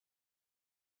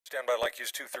Standby like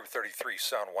Q's 2 through 33,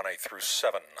 sound 1A through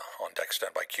 7. On deck,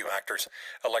 standby Q actors.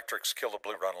 Electrics, kill the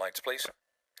blue run lights, please.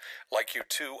 Like Q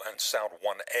 2 and sound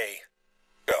 1A.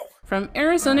 Go. From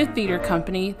Arizona Theater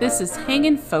Company, this is Hang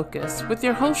in Focus with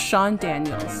your host, Sean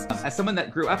Daniels. As someone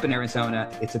that grew up in Arizona,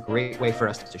 it's a great way for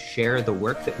us to share the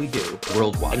work that we do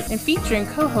worldwide. And featuring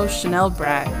co-host Chanel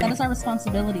Bragg. That is our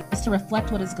responsibility, is to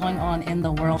reflect what is going on in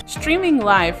the world. Streaming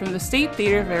live from the State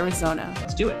Theater of Arizona.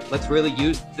 Let's do it. Let's really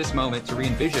use this moment to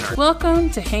re-envision our... Welcome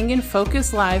to Hang in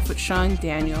Focus Live with Sean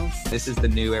Daniels. This is the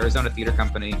new Arizona Theater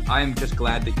Company. I'm just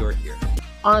glad that you're here.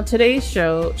 On today's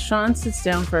show, Sean sits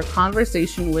down for a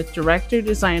conversation with director,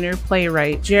 designer,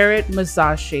 playwright JARED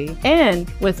MEZZOCCHI and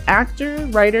with actor,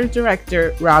 writer,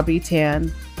 director ROBBIE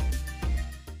TANN.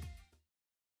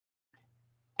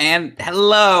 And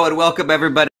hello and welcome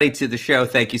everybody to the show.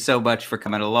 Thank you so much for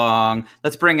coming along.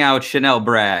 Let's bring out Chanel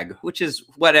Bragg, which is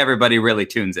what everybody really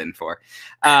tunes in for.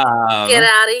 Get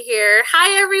out of here.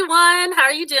 Hi, everyone. How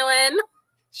are you doing?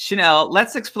 Chanel,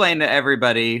 let's explain to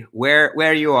everybody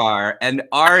where you are, and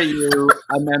are you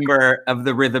a member of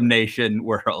the Rhythm Nation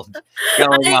world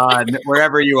going on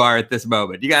wherever you are at this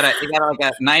moment? You got like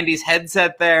a 90s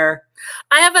headset there.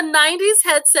 I have a 90s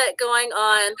headset going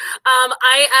on.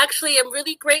 I actually am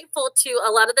really grateful to a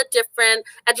lot of the different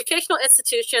educational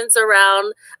institutions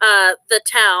around the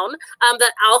town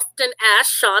that often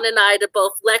ask Sean and I to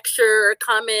both lecture or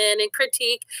come in and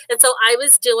critique. And so I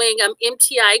was doing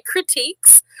MTI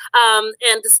critiques,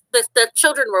 and the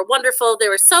children were wonderful. They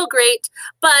were so great,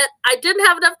 but I didn't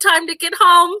have enough time to get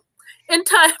home in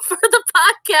time for the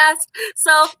podcast.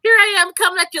 So here I am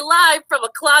coming at you live from a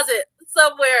closet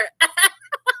somewhere.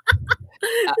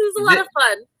 It was a lot of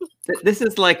fun. This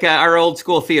is like our old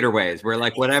school theater ways. Where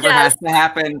like whatever has to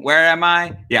happen. Where am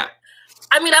I? Yeah.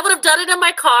 I mean, I would have done it in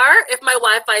my car if my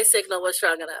Wi-Fi signal was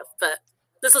strong enough, but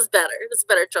this is better. This is a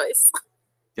better choice.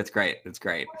 That's great. That's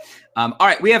great. All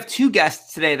right. We have two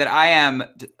guests today that I am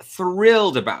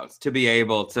thrilled about to be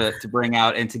able to bring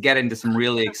out and to get into some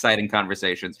really exciting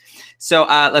conversations. So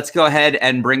let's go ahead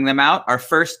and bring them out. Our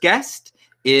first guest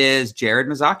is JARED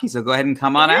MEZZOCCHI. So go ahead and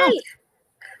come on out.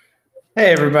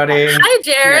 Hey, everybody. Hi,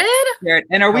 Jared. Jared.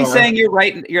 And are we saying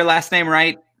your last name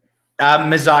right?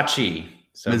 MEZZOCCHI.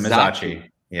 So MEZZOCCHI.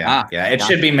 Yeah. Yeah. It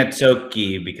should be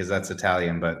Mezzocchi because that's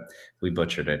Italian, but we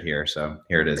butchered it here. So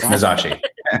here it is. MEZZOCCHI.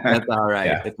 That's all right.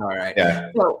 Yeah. It's all right. Yeah.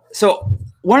 So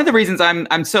one of the reasons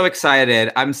I'm so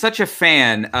excited, I'm such a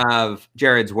fan of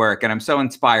Jared's work and I'm so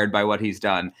inspired by what he's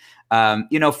done.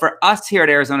 For us here at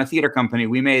Arizona Theater Company,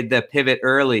 we made the pivot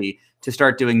early to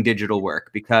start doing digital work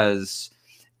because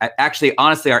actually,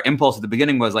 honestly, our impulse at the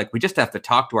beginning was like, we just have to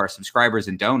talk to our subscribers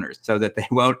and donors so that they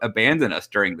won't abandon us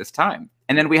during this time.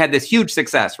 And then we had this huge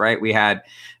success, right? We had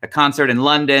a concert in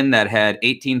London that had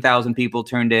 18,000 people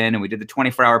tuned in, and we did the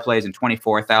 24-hour plays and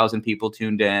 24,000 people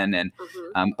tuned in. And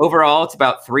overall, it's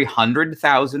about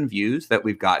 300,000 views that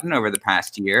we've gotten over the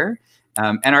past year.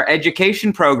 And our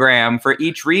education program for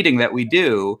each reading that we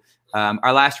do,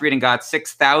 our last reading got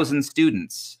 6,000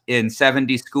 students in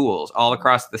 70 schools all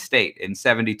across the state in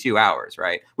 72 hours,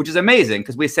 right? Which is amazing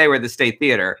because we say we're the State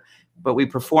Theater, but we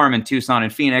perform in Tucson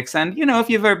and Phoenix. And, if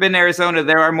you've ever been to Arizona,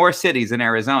 there are more cities in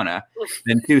Arizona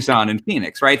than Tucson and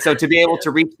Phoenix, right? So to be able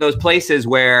to reach those places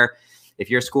where if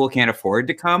your school can't afford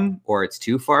to come or it's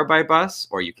too far by bus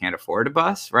or you can't afford a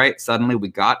bus, right? Suddenly we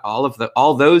got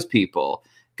all those people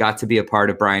got to be a part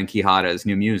of Brian Quijada's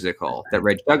new musical that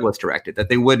Reg Douglas directed that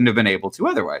they wouldn't have been able to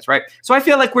otherwise, right? So I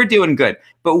feel like we're doing good,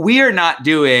 but we are not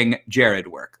doing Jared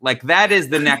work. Like that is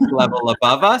the next level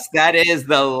above us. That is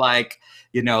the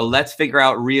let's figure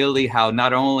out really how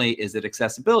not only is it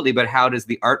accessibility, but how does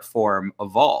the art form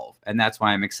evolve? And that's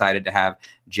why I'm excited to have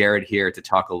Jared here to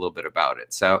talk a little bit about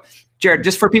it. So Jared,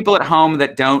 just for people at home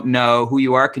that don't know who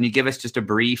you are, can you give us just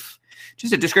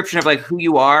a description of like who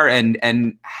you are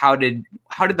and how did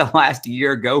the last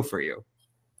year go for you?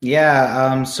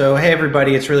 Yeah. So, hey,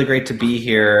 everybody, it's really great to be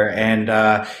here. And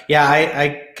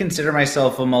I consider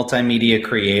myself a multimedia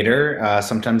creator.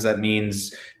 Sometimes that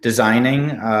means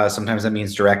designing. Sometimes that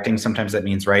means directing. Sometimes that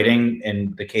means writing.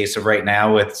 In the case of right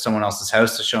now with someone else's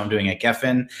house, the show I'm doing at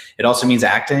Geffen, it also means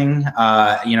acting.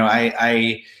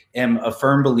 I am a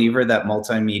firm believer that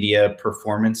multimedia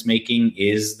performance making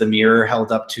is the mirror held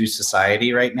up to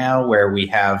society right now, where we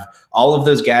have all of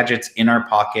those gadgets in our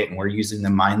pocket and we're using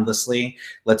them mindlessly.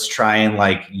 Let's try and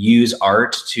use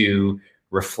art to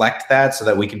reflect that so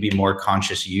that we can be more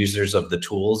conscious users of the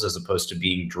tools as opposed to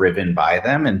being driven by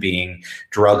them and being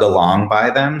drug along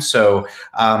by them. So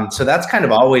that's kind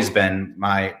of always been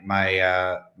my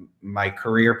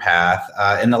career path.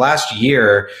 In the last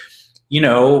year,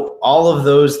 all of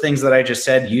those things that I just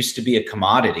said used to be a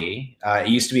commodity. It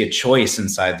used to be a choice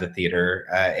inside the theater.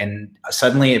 And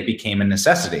suddenly it became a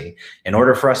necessity. In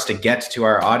order for us to get to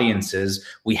our audiences,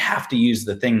 we have to use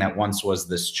the thing that once was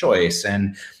this choice.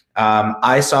 And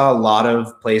I saw a lot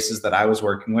of places that I was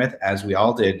working with, as we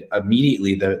all did,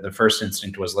 immediately the first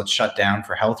instinct was, let's shut down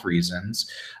for health reasons.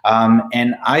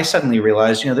 And I suddenly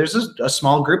realized, there's a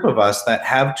small group of us that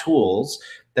have tools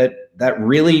that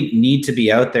really need to be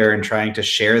out there and trying to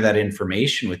share that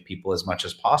information with people as much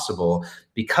as possible,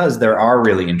 because there are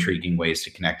really intriguing ways to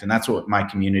connect. And that's what my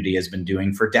community has been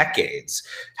doing for decades.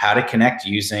 How to connect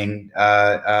using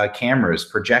cameras,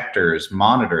 projectors,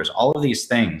 monitors, all of these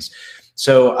things.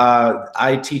 So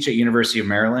I teach at University of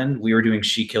Maryland. We were doing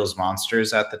She Kills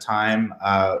Monsters at the time.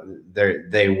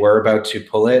 They were about to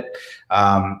pull it.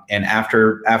 And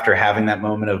after having that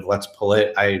moment of let's pull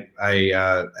it, I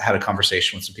had a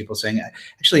conversation with some people saying,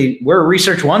 actually, we're a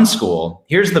Research One school.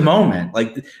 Here's the moment.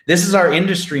 Like, this is our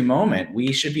industry moment.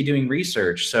 We should be doing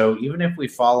research. So even if we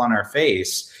fall on our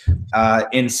face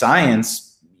in science,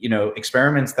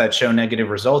 experiments that show negative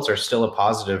results are still a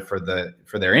positive for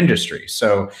their industry.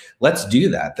 So let's do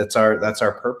that. That's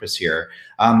our purpose here.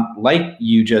 Like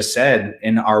you just said,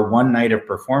 in our one night of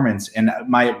performance, and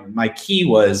my key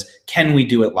was, can we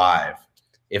do it live?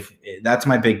 If that's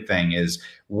my big thing, is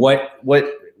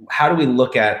how do we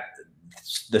look at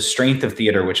the strength of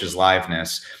theater, which is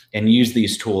liveness, and use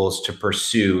these tools to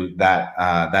pursue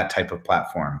that type of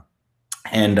platform?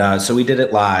 And so we did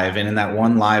it live, and in that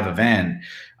one live event,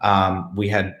 we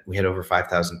had over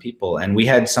 5,000 people, and we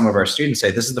had some of our students say,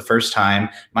 this is the first time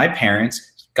my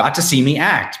parents got to see me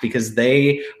act, because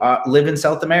they live in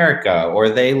South America or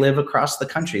they live across the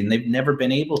country and they've never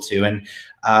been able to. And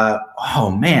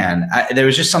oh man, there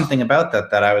was just something about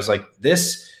that I was like,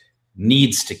 this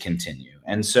needs to continue.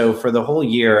 And so for the whole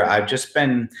year, I've just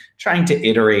been trying to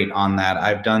iterate on that.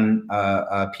 I've done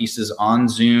pieces on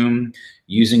Zoom,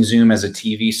 using Zoom as a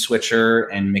TV switcher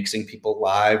and mixing people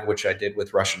live, which I did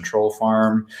with Russian Troll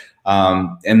Farm.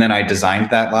 And then I designed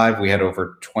that live. We had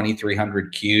over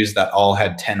 2,300 cues that all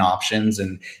had 10 options.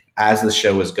 And as the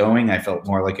show was going, I felt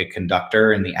more like a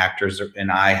conductor, and the actors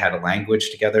and I had a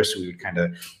language together. So we would kind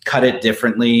of cut it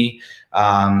differently.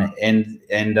 And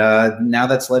now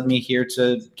that's led me here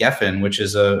to Geffen, which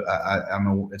is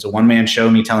it's a one-man show,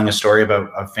 me telling a story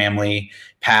about a family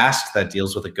past that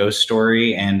deals with a ghost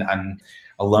story. And I'm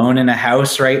alone in a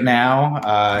house right now.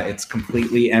 It's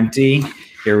completely empty.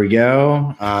 Here we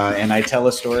go. And I tell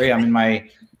a story. I'm in my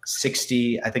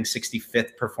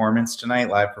 65th performance tonight,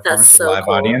 live performance, so live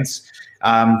cool. Audience.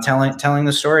 Telling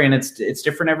the story, and it's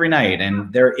different every night,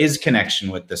 and there is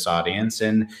connection with this audience,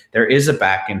 and there is a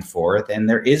back and forth, and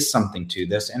there is something to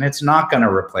this, and it's not going to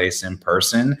replace in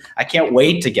person. I can't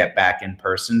wait to get back in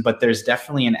person, but there's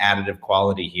definitely an additive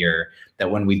quality here that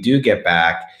when we do get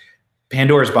back,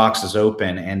 Pandora's box is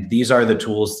open, and these are the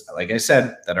tools, like I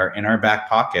said, that are in our back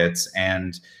pockets,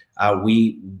 and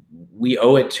we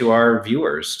owe it to our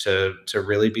viewers to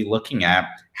really be looking at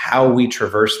how we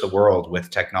traverse the world with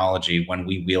technology when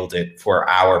we wield it for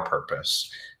our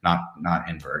purpose, not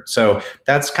invert. So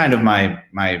that's kind of my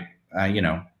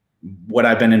what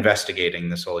I've been investigating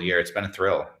this whole year. It's been a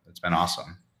thrill. It's been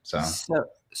awesome.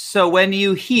 So when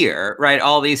you hear, right,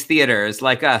 all these theaters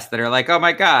like us that are like, oh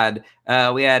my God,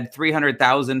 we had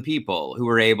 300,000 people who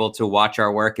were able to watch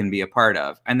our work and be a part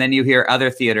of. And then you hear other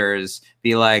theaters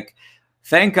be like,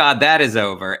 thank God that is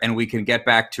over and we can get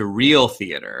back to real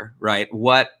theater, right?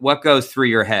 What goes through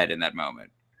your head in that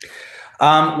moment?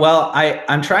 Well,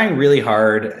 I'm trying really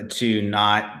hard to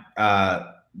not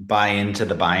buy into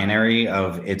the binary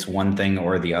of it's one thing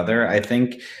or the other. I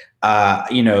think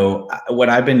what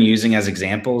I've been using as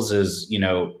examples is,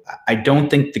 I don't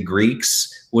think the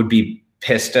Greeks would be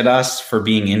pissed at us for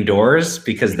being indoors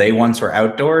because they once were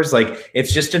outdoors. Like,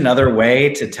 it's just another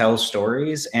way to tell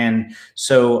stories. And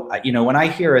so, when I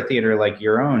hear a theater like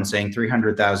your own saying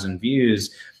 300,000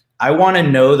 views, I want to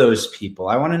know those people.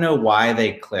 I want to know why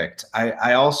they clicked.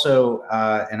 I also,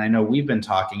 and I know we've been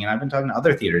talking, and I've been talking to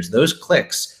other theaters, those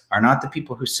clicks are not the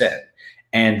people who sit.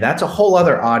 And that's a whole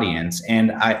other audience.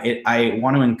 And I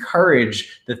want to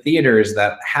encourage the theaters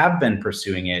that have been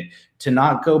pursuing it to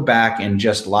not go back and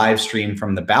just live stream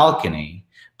from the balcony,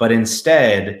 but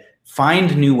instead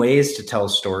find new ways to tell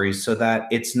stories so that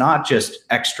it's not just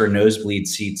extra nosebleed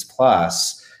seats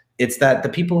plus. It's that the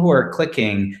people who are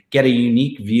clicking get a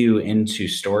unique view into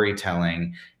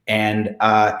storytelling. and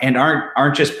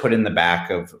aren't just put in the back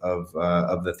of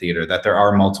the theater, that there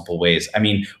are multiple ways. I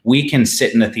mean, we can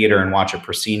sit in a theater and watch a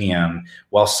proscenium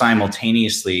while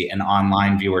simultaneously an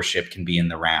online viewership can be in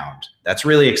the round. That's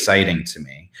really exciting to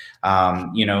me.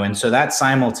 You know, and so that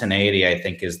simultaneity, I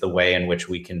think, is the way in which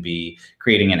we can be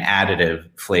creating an additive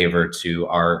flavor to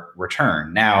our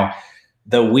return. Now,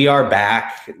 though we are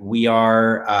back, we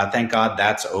are, thank God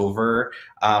that's over.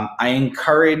 I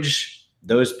encourage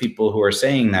those people who are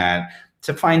saying that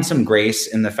to find some grace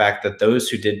in the fact that those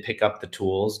who did pick up the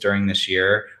tools during this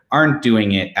year aren't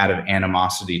doing it out of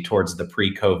animosity towards the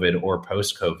pre-COVID or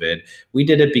post-COVID. We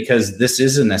did it because this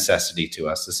is a necessity to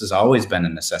us. This has always been a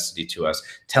necessity to us.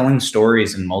 Telling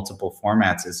stories in multiple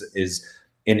formats is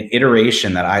an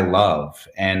iteration that I love.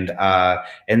 And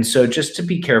so just to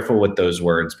be careful with those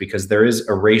words, because there is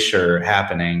erasure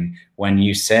happening when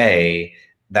you say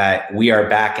that we are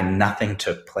back and nothing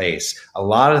took place. A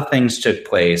lot of things took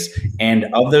place. And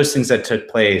of those things that took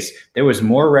place, there was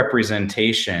more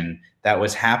representation that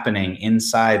was happening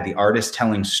inside the artist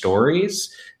telling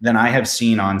stories than I have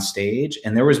seen on stage.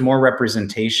 And there was more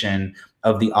representation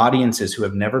of the audiences who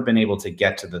have never been able to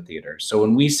get to the theater. So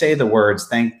when we say the words,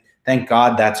 thank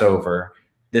God that's over,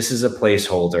 this is a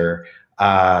placeholder,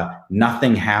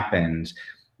 nothing happened,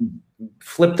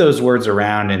 flip those words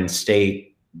around and state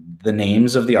the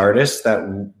names of the artists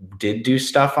that did do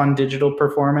stuff on digital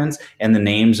performance and the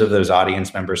names of those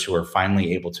audience members who are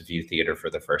finally able to view theater for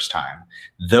the first time.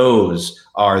 Those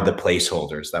are the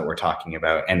placeholders that we're talking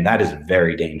about, and that is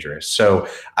very dangerous. So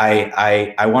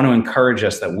I want to encourage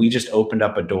us that we just opened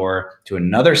up a door to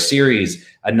another series,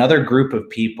 another group of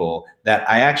people that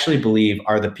I actually believe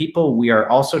are the people we are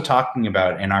also talking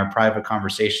about in our private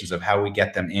conversations of how we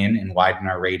get them in and widen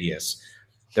our radius.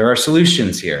 There are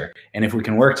solutions here. And if we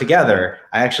can work together,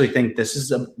 I actually think this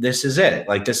is it.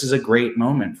 Like, this is a great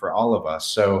moment for all of us.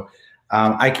 So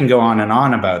I can go on and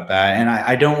on about that. And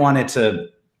I don't want it to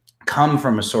come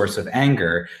from a source of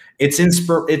anger. It's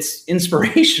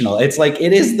inspirational. It's like,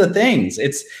 it is the things.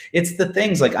 It's the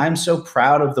things. Like, I'm so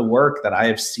proud of the work that I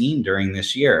have seen during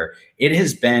this year. It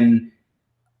has been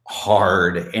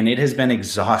hard and it has been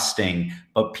exhausting,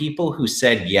 but people who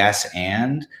said yes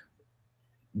and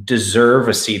deserve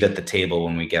a seat at the table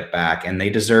when we get back, and they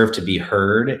deserve to be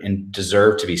heard and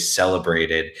deserve to be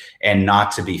celebrated and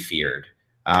not to be feared.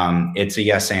 It's a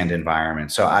yes and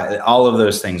environment. So all of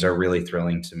those things are really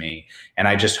thrilling to me. And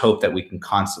I just hope that we can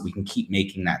keep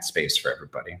making that space for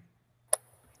everybody.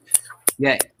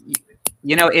 Yeah.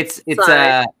 You know, it's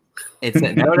no,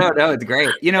 it's great.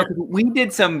 You know, we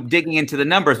did some digging into the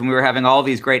numbers when we were having all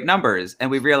these great numbers, and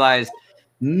we realized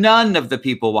none of the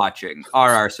people watching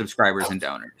are our subscribers and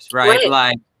donors, right?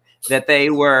 Like, that they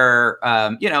were,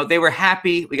 you know, they were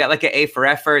happy. We got like an A for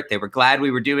effort. They were glad we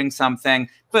were doing something,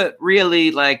 but really,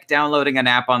 like, downloading an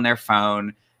app on their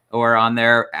phone or on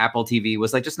their Apple TV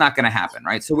was like just not going to happen,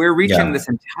 right? So we're reaching this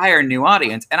entire new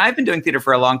audience. And I've been doing theater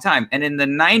for a long time. And in the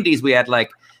 90s, we had like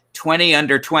 20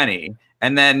 under 20.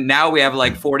 And then now we have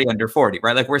like 40 under 40,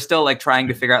 right? Like, we're still like trying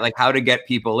to figure out like how to get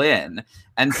people in.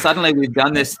 And suddenly we've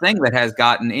done this thing that has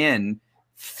gotten in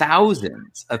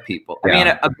thousands of people. I mean,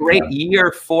 a great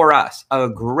year for us,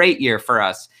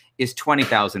 is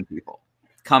 20,000 people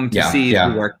come to see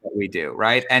the work that we do,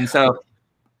 right? And so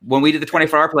when we did the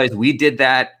 24-hour plays, we did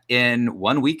that in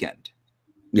one weekend.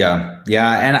 Yeah.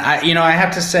 And I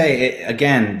have to say,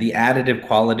 again, the additive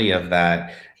quality of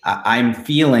that, I'm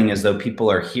feeling as though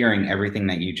people are hearing everything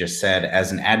that you just said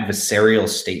as an adversarial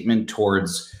statement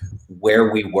towards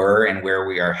where we were and where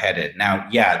we are headed. Now,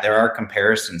 there are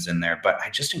comparisons in there, but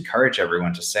I just encourage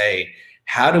everyone to say,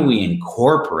 how do we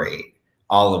incorporate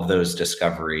all of those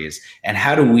discoveries and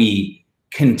how do we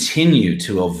continue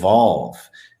to evolve?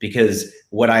 Because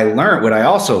what I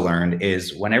also learned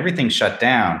is when everything shut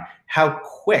down, how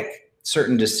quick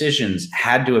certain decisions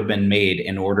had to have been made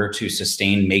in order to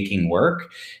sustain making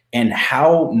work, and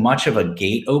how much of a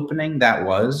gate opening that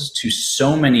was to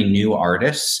so many new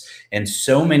artists and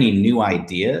so many new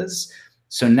ideas.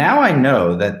 So now I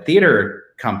know that theater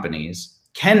companies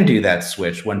can do that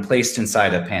switch when placed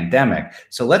inside a pandemic.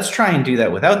 So let's try and do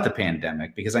that without the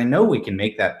pandemic, because I know we can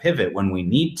make that pivot when we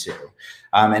need to.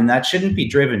 And that shouldn't be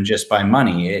driven just by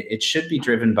money. It should be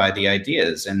driven by the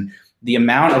ideas. And the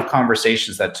amount of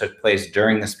conversations that took place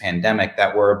during this pandemic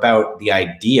that were about the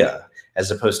idea as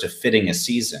opposed to fitting a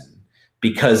season,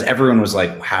 because everyone was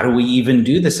like, how do we even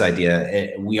do this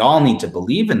idea? We all need to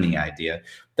believe in the idea.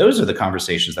 Those are the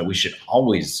conversations that we should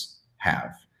always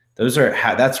have.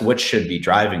 That's what should be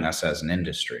driving us as an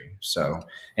industry. So,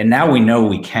 and now we know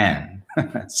we can.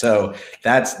 So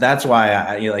that's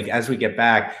why like, as we get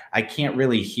back, I can't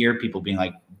really hear people being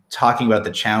like, talking about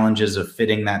the challenges of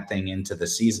fitting that thing into the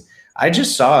season. I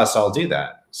just saw us all do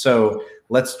that. So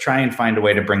let's try and find a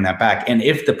way to bring that back. And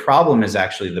if the problem is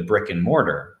actually the brick and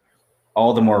mortar,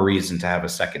 all the more reason to have a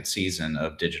second season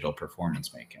of digital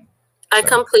performance making. I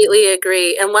completely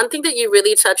agree. And one thing that you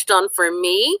really touched on for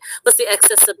me was the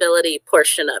accessibility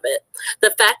portion of it.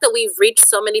 The fact that we've reached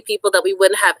so many people that we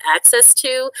wouldn't have access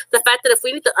to, the fact that if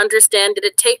we need to understand, did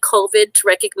it take COVID to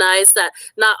recognize that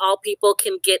not all people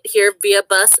can get here via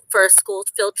bus for a school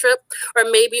field trip, or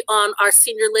maybe on our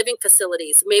senior living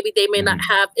facilities, maybe they may not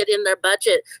have it in their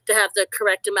budget to have the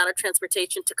correct amount of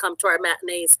transportation to come to our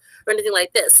matinees or anything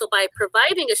like this. So by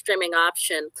providing a streaming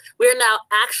option, we're now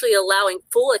actually allowing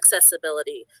full accessibility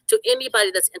to anybody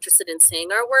that's interested in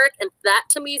seeing our work. And that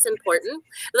to me is important.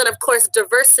 And then of course,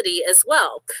 diversity as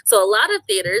well. So a lot of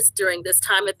theaters during this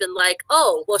time have been like,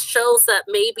 oh, well, shows that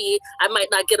maybe I might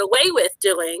not get away with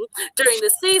doing during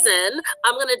the season,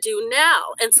 I'm going to do now.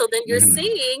 And so then you're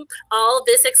seeing all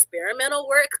this experimental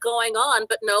work going on,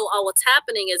 but no, all what's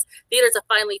happening is theaters are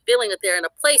finally feeling that they're in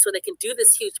a place where they can do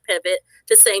this huge pivot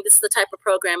to saying this is the type of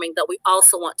programming that we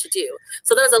also want to do.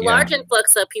 So there's a large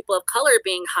influx of people of color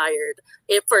being hired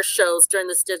for shows during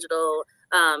this digital,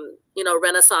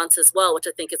 renaissance as well, which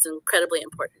I think is incredibly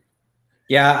important.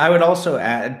 Yeah, I would also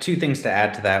add two things to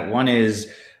add to that. One is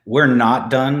we're not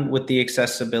done with the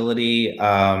accessibility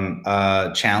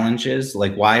challenges.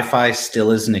 Like Wi-Fi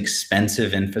still is an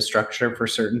expensive infrastructure for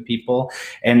certain people.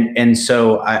 And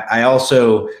so I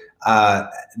also,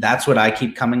 that's what I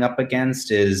keep coming up against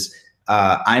is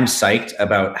I'm psyched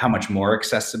about how much more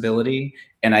accessibility.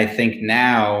 And I think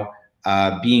now,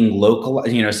 being local,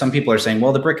 some people are saying,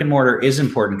 well, the brick and mortar is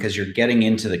important because you're getting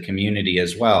into the community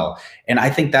as well. And I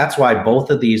think that's why both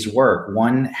of these work.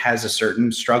 One has a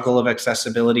certain struggle of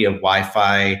accessibility of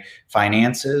Wi-Fi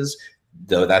finances,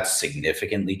 though that's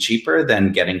significantly cheaper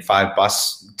than getting 5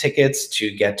 bus tickets to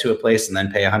get to a place and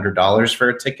then pay $100 for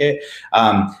a ticket.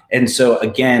 And so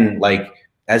again, like,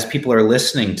 as people are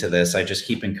listening to this, I just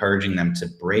keep encouraging them to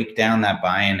break down that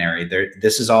binary.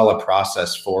 This is all a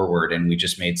process forward, and we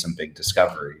just made some big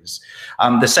discoveries.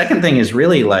 The second thing is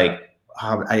really like,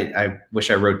 I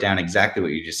wish I wrote down exactly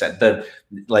what you just said.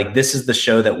 This is the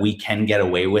show that we can get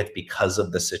away with because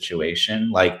of the situation.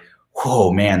 Like,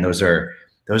 whoa, man, those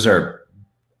are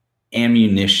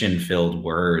ammunition-filled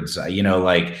words.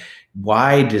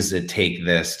 Why does it take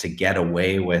this to get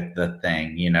away with the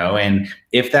thing, And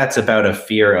if that's about a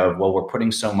fear of, well, we're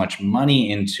putting so much money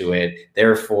into it,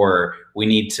 therefore we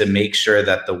need to make sure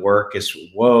that the work is,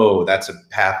 whoa, that's a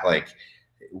path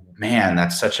man,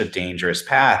 that's such a dangerous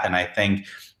path. And I think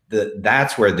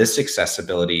that's where this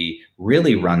accessibility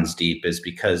really runs deep, is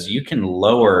because you can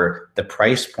lower the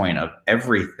price point of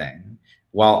everything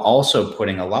while also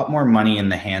putting a lot more money in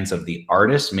the hands of the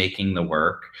artist making the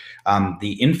work.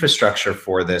 The infrastructure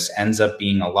for this ends up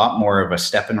being a lot more of a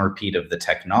step and repeat of the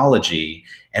technology,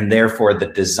 and therefore the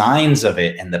designs of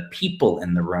it and the people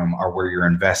in the room are where you're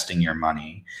investing your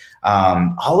money.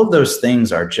 All of those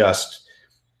things are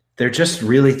they're just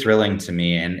really thrilling to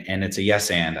me, and it's a yes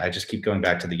and. I just keep going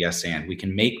back to the yes and. We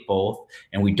can make both,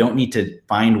 and we don't need to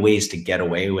find ways to get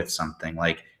away with something.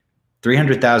 Like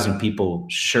 300,000 people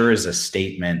sure is a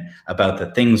statement about the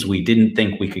things we didn't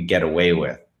think we could get away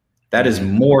with. That is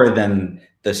more than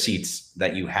the seats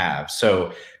that you have.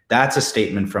 So that's a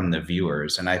statement from the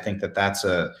viewers. And I think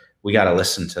we got to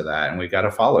listen to that, and we got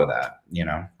to follow that,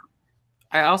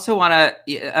 I also want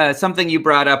to, something you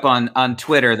brought up on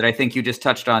Twitter that I think you just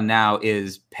touched on now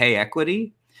is pay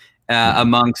equity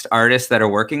amongst artists that are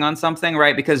working on something,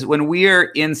 right? Because when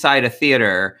we're inside a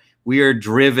theater, we are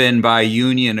driven by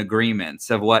union agreements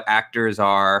of what actors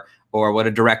are, or what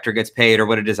a director gets paid, or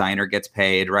what a designer gets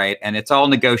paid, right? And it's all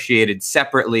negotiated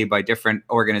separately by different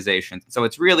organizations. So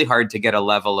it's really hard to get a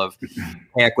level of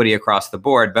pay equity across the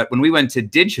board. But when we went to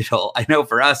digital, I know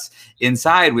for us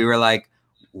inside, we were like,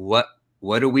 what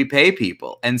do we pay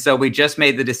people? And so we just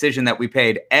made the decision that we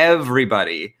paid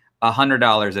everybody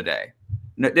 $100 a day.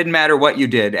 It didn't matter what you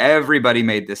did. Everybody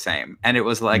made the same. And it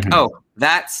was like, oh,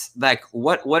 that's like,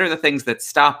 what are the things that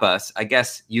stop us, I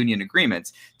guess, union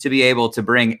agreements, to be able to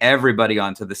bring everybody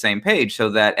onto the same page so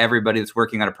that everybody that's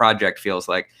working on a project feels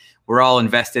like we're all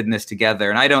invested in this together.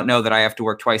 And I don't know that I have to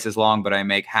work twice as long, but I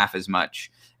make half as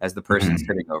much as the person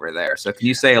sitting over there. So can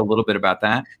you say a little bit about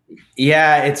that?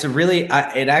 Yeah, it's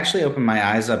it actually opened my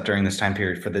eyes up during this time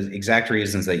period for the exact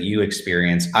reasons that you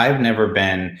experienced. I've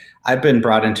been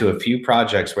brought into a few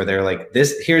projects where they're like,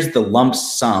 here's the lump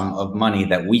sum of money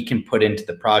that we can put into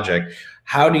the project.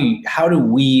 How do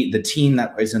we, the team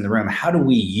that is in the room, how do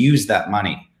we use that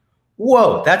money?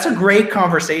 whoa, that's a great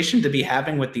conversation to be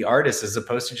having with the artist, as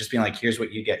opposed to just being like, here's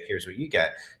what you get, here's what you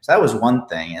get. So that was one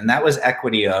thing. And that was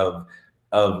equity of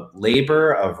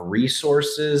labor, of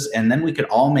resources. And then we could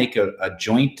all make a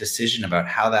joint decision about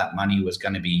how that money was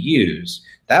going to be used.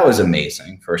 That was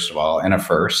amazing, first of all, and a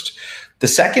first. The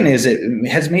second is it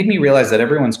has made me realize that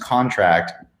everyone's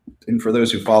contract, and for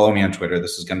those who follow me on Twitter,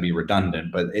 this is going to be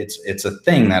redundant, but it's a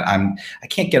thing that I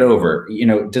can't get over. You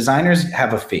know, designers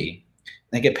have a fee.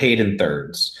 They get paid in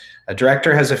thirds. A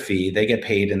director has a fee. They get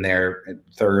paid in their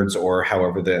thirds, or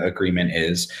however the agreement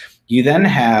is. You then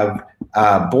have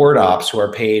board ops who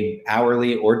are paid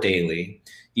hourly or daily.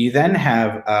 You then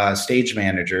have stage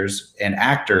managers and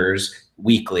actors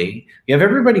weekly. You have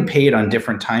everybody paid on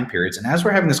different time periods. And as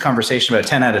we're having this conversation about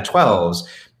 10 out of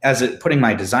 12s, putting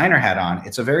my designer hat on,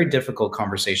 it's a very difficult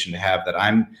conversation to have that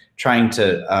I'm trying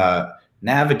to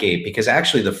navigate, because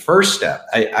actually the first step,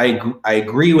 I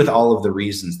agree with all of the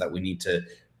reasons that we need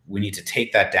to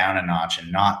take that down a notch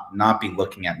and not be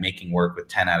looking at making work with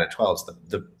 10 out of 12s.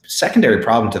 The secondary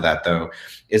problem to that, though,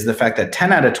 is the fact that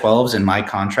 10 out of 12s in my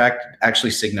contract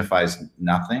actually signifies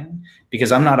nothing,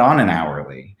 because I'm not on an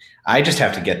hourly. I just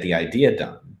have to get the idea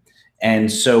done.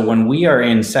 And so when we are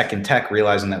in second tech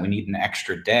realizing that we need an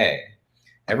extra day,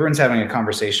 everyone's having a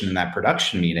conversation in that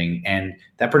production meeting, and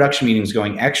that production meeting is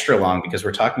going extra long because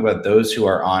we're talking about those who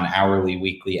are on hourly,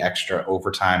 weekly, extra,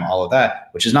 overtime, all of that,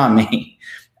 which is not me.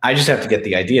 I just have to get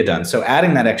the idea done. So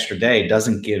adding that extra day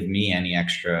doesn't give me any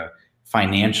extra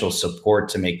financial support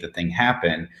to make the thing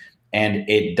happen. And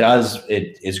it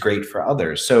is great for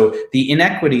others. So the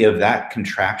inequity of that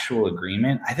contractual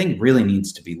agreement, I think, really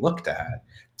needs to be looked at,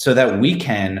 so that we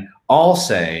can all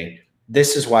say,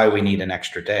 this is why we need an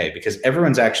extra day, because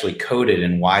everyone's actually coded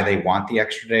in why they want the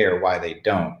extra day or why they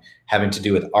don't, having to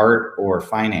do with art or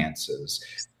finances.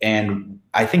 And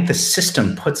I think the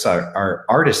system puts our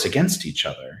artists against each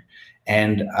other.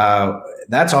 And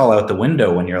that's all out the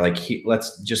window when you're like,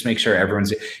 let's just make sure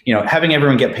everyone's, having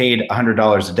everyone get paid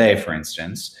 $100 a day, for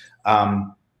instance, by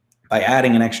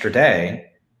adding an extra day,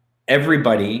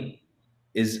 everybody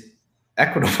is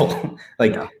equitable.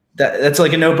 Like, yeah. That's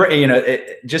like a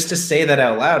no-brainer. Just to say that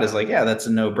out loud is like, yeah, that's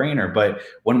a no-brainer. But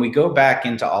when we go back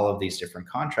into all of these different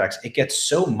contracts, it gets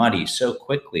so muddy so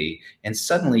quickly, and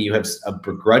suddenly you have a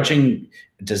begrudging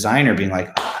designer being like,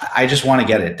 I just want to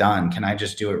get it done. Can I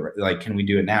just do it? Like, can we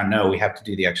do it now? No, we have to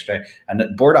do the extra. And the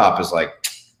board op is like,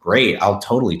 great, I'll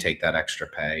totally take that extra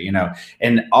pay.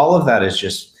 And all of that is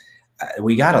just,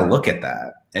 we got to look at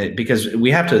that. Because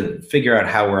we have to figure out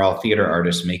how we're all theater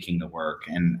artists making the work,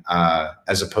 and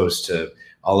as opposed to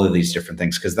all of these different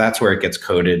things, because that's where it gets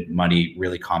coded, muddy,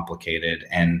 really complicated,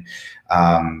 and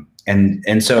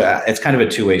so it's kind of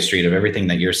a two-way street of everything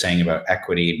that you're saying about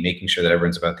equity, making sure that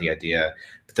everyone's about the idea.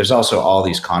 But there's also all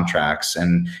these contracts,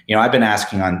 and I've been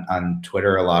asking on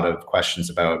Twitter a lot of questions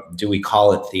about, do we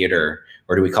call it theater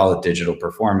or do we call it digital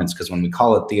performance? Because when we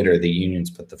call it theater, the unions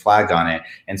put the flag on it,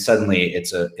 and suddenly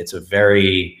it's a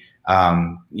very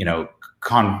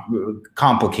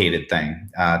complicated thing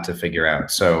to figure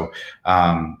out. So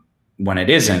when it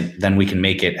isn't, then we can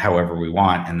make it however we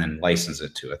want and then license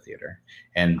it to a theater,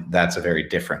 and that's a very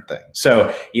different thing.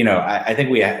 So I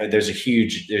think there's a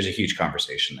huge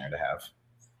conversation there to have.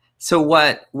 So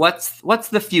what's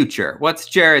the future? What's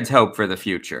Jared's hope for the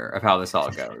future of how this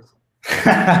all goes?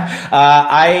 I'm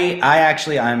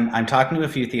talking to a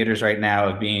few theaters right now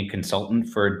of being a consultant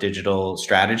for digital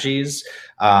strategies.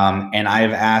 And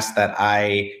I've asked that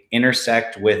I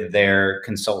intersect with their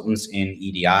consultants in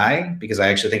EDI, because I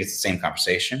actually think it's the same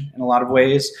conversation in a lot of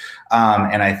ways.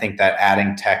 And I think that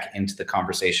adding tech into the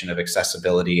conversation of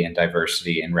accessibility and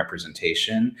diversity and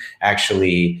representation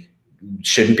actually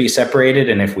shouldn't be separated.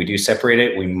 And if we do separate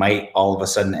it, we might all of a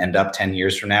sudden end up 10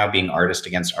 years from now being artist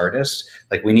against artist.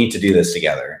 Like, we need to do this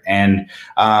together. And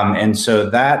so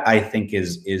that, I think,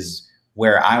 is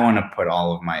where I want to put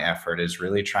all of my effort, is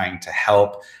really trying to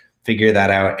help figure that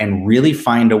out and really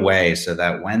find a way so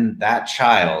that when that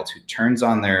child who turns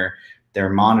on their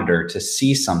monitor to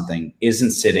see something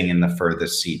isn't sitting in the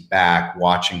furthest seat back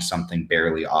watching something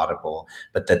barely audible,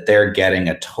 but that they're getting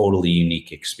a totally unique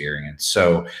experience.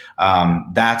 So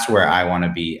that's where I want to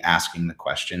be asking the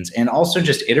questions, and also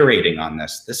just iterating on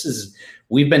this.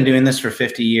 We've been doing this for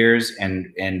 50 years,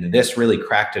 and this really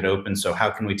cracked it open. So how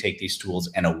can we take these tools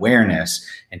and awareness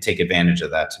and take advantage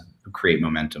of that to create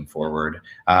momentum forward?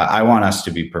 I want us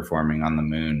to be performing on the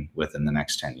moon within the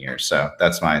next 10 years. So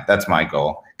that's my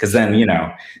goal. Because then,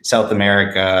 South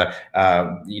America,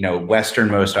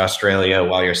 westernmost Australia,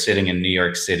 while you're sitting in New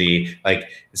York City, like,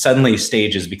 suddenly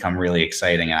stages become really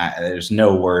exciting. And there's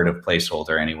no word of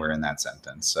placeholder anywhere in that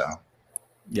sentence. So,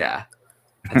 yeah.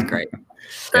 That's great.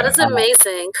 That is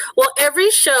amazing. Well, every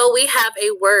show we have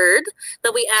a word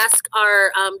that we ask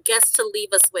our guests to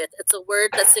leave us with. It's a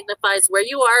word that signifies where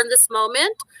you are in this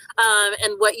moment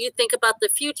and what you think about the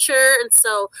future. And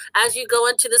so as you go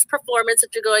into this performance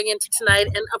that you're going into tonight,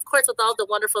 and of course with all the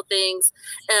wonderful things,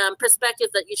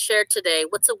 perspectives that you shared today,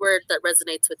 what's a word that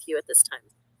resonates with you at this time?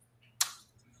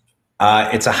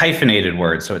 It's a hyphenated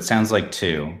word, so it sounds like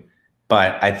two,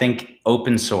 but I think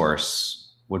open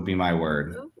source would be my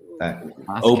word. That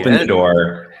open the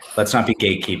door. Let's not be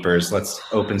gatekeepers. Let's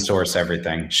open source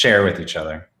everything. Share with each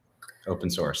other. Open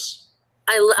source.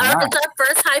 It's our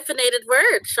first hyphenated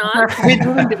word, Sean.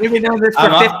 We've been doing this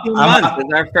for 15 months.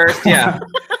 It's our first,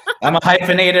 I'm a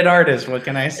hyphenated artist. What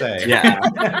can I say?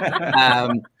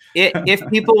 Yeah. If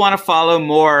people want to follow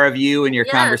more of you and your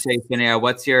conversation,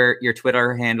 what's your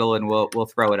Twitter handle, and we'll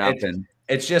throw it up.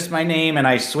 It's just my name, and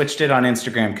I switched it on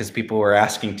Instagram because people were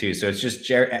asking to. So it's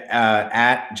just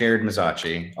at Jared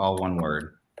Mezzocchi, all one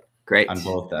word. Great. On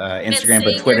both Instagram,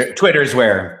 but Twitter's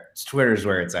where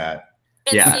it's at.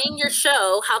 And seeing your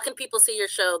show, how can people see your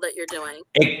show that you're doing?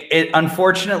 It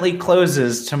unfortunately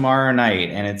closes tomorrow night,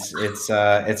 and it's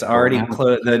already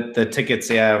closed. The tickets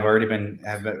have already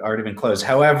been closed.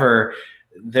 However,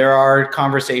 there are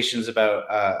conversations about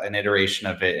an iteration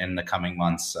of it in the coming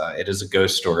months. It is a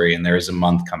ghost story, and there is a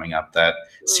month coming up that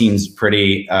seems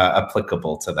pretty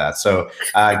applicable to that. So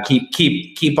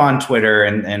keep on Twitter,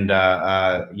 and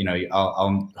you know,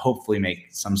 I'll hopefully make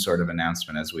some sort of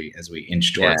announcement as we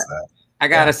inch towards that. I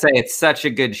gotta say, it's such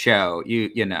a good show.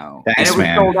 You know, thanks, and it was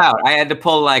man. sold out. I had to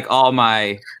pull like all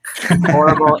my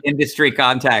horrible industry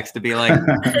contacts to be like,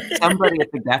 somebody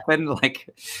at the Geffen, like,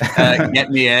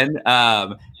 get me in.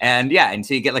 And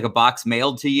so you get like a box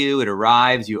mailed to you. It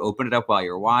arrives. You open it up while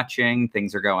you're watching.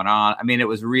 Things are going on. I mean, it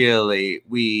was really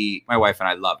my wife and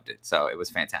I loved it. So it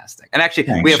was fantastic. And actually,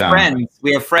 thanks, we have Sean.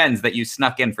 We have friends that you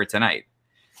snuck in for tonight.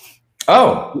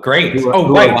 Oh, great.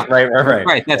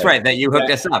 Right. That's right. That you hooked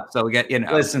us up. So we get, you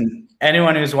know. Listen,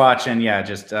 anyone who's watching,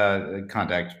 just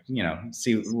contact, you know,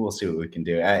 we'll see what we can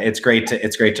do. It's great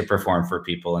to perform for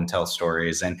people and tell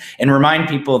stories and remind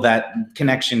people that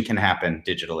connection can happen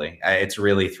digitally. It's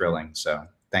really thrilling. So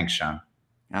thanks, Sean.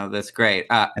 Oh, that's great.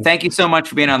 Thank you so much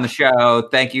for being on the show.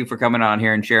 Thank you for coming on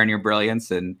here and sharing your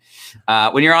brilliance. And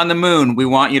when you're on the moon, we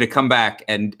want you to come back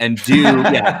and do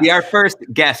be our first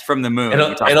guest from the moon.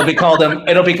 It'll be called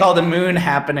a moon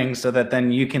happening, so that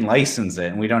then you can license it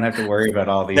and we don't have to worry about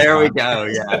all these. There we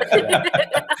go.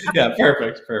 Yeah.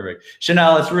 Perfect.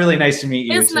 Chanel, it's really nice to meet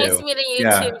you. It's nice meeting you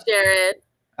too, Jared.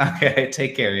 Okay,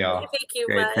 take care, y'all. Thank you.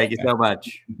 Great. Bye. Thank you so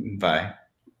much. Bye.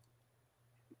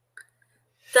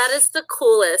 That is the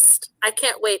coolest. I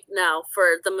can't wait now for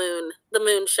the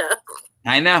moon show.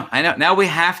 I know. Now we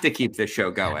have to keep this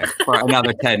show going for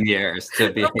another 10 years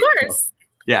to be. Of course.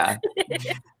 Yeah.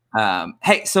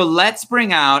 Hey, so let's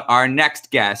bring out our next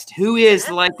guest, who is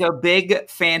like a big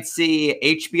fancy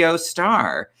HBO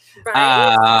star.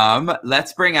 Right.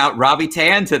 Let's bring out Robbie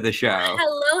Tann to the show.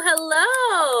 Hello.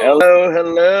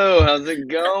 How's it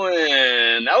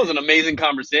going? That was an amazing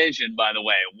conversation, by the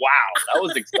way. Wow, that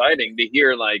was exciting to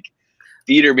hear like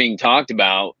theater being talked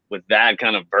about with that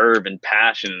kind of verve and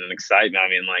passion and excitement. I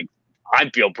mean, like, I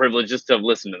feel privileged just to have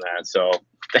listened to that. So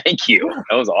thank you.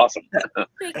 That was awesome.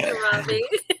 Thank you, Robbie.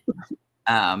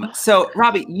 So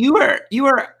Robbie, you are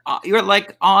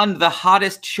like on the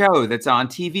hottest show that's on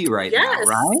TV right now,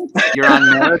 right? You're on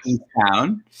Mare of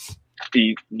Easttown.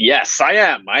 Yes, I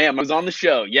am. I was on the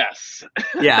show. Yes.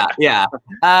 Yeah.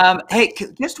 Hey,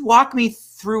 just walk me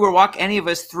through, or walk any of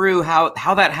us through how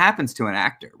that happens to an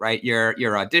actor, right? You're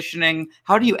auditioning.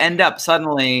 How do you end up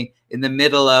suddenly in the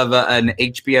middle of an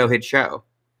HBO hit show?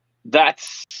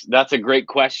 That's a great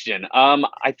question.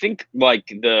 I think like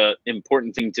the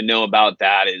important thing to know about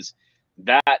that is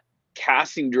that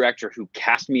casting director who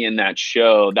cast me in that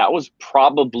show, that was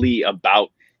probably about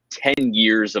 10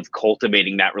 years of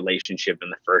cultivating that relationship in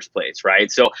the first place,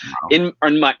 right? So in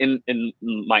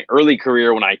my early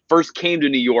career, when I first came to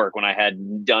New York, when I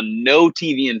had done no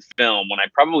TV and film, when I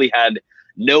probably had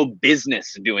no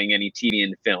business doing any TV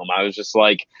and film, I was just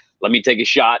like, let me take a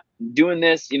shot doing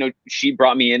this. You know, she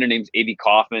brought me in. Her name's A.B.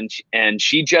 Kaufman, and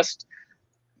she just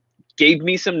gave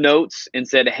me some notes and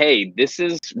said, hey, this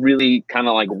is really kind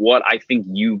of like what I think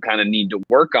you kind of need to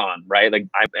work on, right? Like,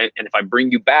 and if I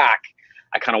bring you back,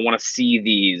 I kind of want to see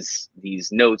these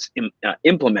notes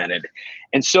implemented.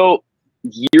 And so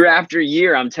year after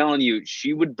year, I'm telling you,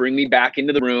 she would bring me back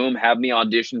into the room, have me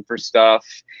audition for stuff.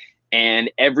 And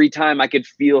every time I could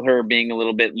feel her being a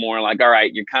little bit more like, all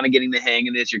right, you're kind of getting the hang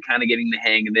of this. You're kind of getting the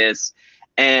hang of this.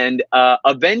 And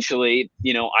eventually,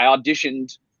 you know, I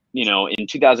auditioned in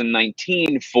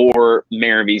 2019 for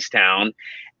Mare of Easttown.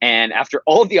 And after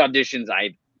all of the auditions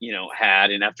I,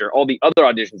 had, and after all the other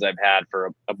auditions I've had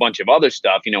for a bunch of other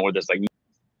stuff, where there's like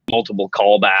multiple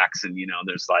callbacks and,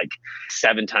 there's like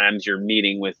 7 times you're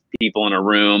meeting with people in a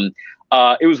room.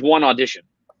 It was one audition.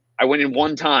 I went in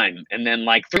one time, and then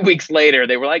like 3 weeks later,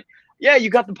 they were like, yeah, you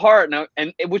got the part.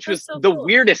 Which was so the cool.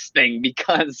 weirdest thing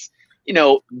because,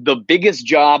 the biggest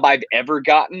job I've ever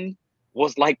gotten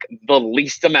was like the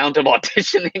least amount of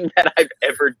auditioning that I've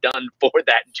ever done for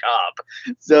that job.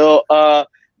 So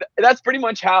that's pretty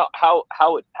much how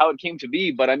it came to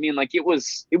be. But I mean, like it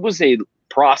was a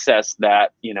process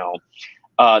that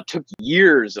took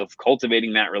years of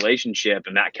cultivating that relationship,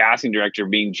 and that casting director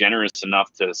being generous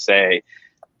enough to say,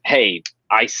 hey,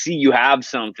 I see you have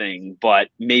something, but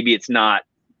maybe it's not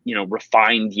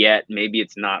refined yet, maybe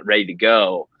it's not ready to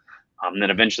go.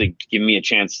 Then eventually give me a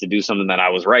chance to do something that I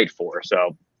was right for.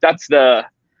 So that's how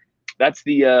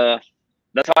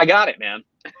I got it, man.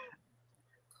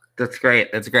 That's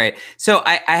great. That's great. So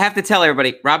I have to tell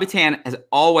everybody, Robbie Tann has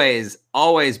always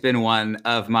been one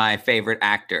of my favorite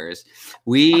actors.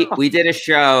 We did a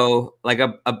show like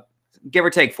a give or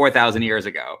take 4,000 years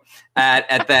ago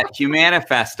at that Humana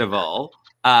Festival,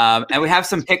 and we have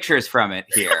some pictures from it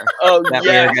here. Oh, that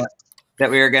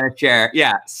we are going to share.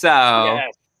 Yeah. So.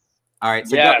 Yes. All right,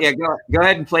 so Yes. go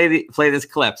ahead and play this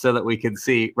clip so that we can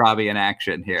see Robbie in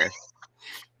action here.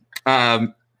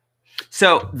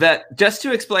 So just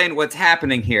to explain what's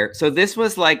happening here. So this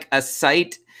was like a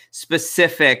site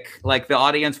specific, like the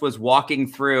audience was walking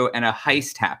through and a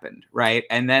heist happened, right?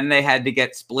 And then they had to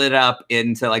get split up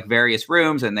into like various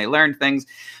rooms and they learned things.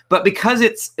 But because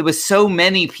it was so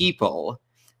many people,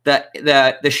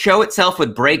 the show itself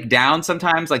would break down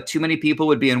sometimes, like too many people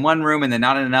would be in one room and then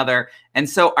not in another. And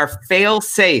so our fail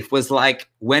safe was like,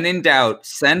 when in doubt,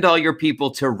 send all your people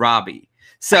to Robbie.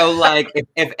 So like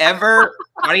if ever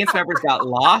audience members got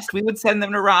lost, we would send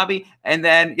them to Robbie. And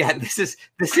then this is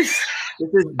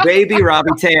baby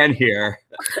Robbie Tann here.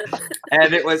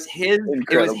 And it was his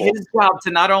job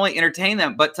to not only entertain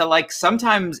them, but to like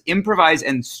sometimes improvise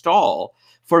and stall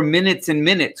for minutes and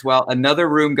minutes while another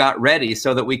room got ready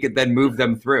so that we could then move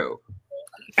them through.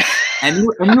 And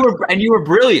you were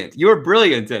brilliant. You were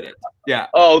brilliant at it. Yeah.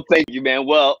 Oh, thank you, man.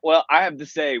 Well, I have to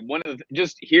say,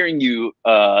 just hearing you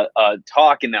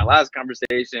talk in that last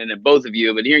conversation, and both of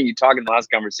you, but hearing you talk in the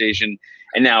last conversation,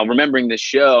 and now remembering this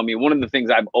show, I mean, one of the things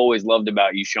I've always loved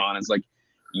about you, Sean, is like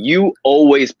you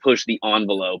always push the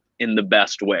envelope in the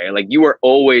best way. Like you are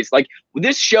always like,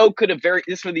 this show could have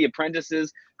this for The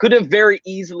Apprentices could have very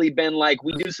easily been like,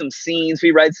 we do some scenes,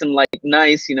 we write some like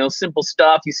nice, simple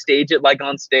stuff, you stage it like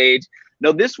on stage.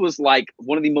 No, this was like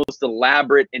one of the most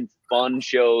elaborate and fun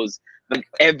shows I've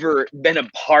ever been a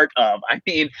part of. I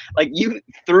mean, like you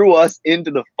threw us into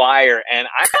the fire, and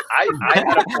I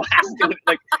had a blast with it.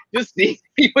 Like just seeing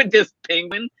you with this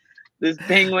penguin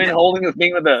holding this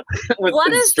thing with what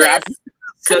the is strap. this?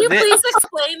 Can you please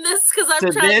explain this? Because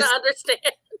I'm trying to understand.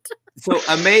 So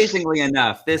amazingly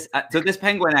enough, this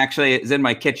penguin actually is in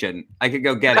my kitchen. I could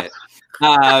go get it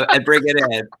and bring it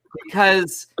in,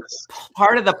 because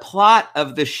part of the plot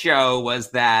of the show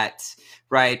was that,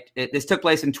 right, this took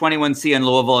place in 21C in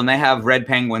Louisville, and they have red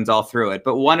penguins all through it.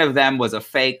 But one of them was a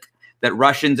fake that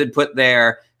Russians had put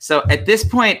there. So at this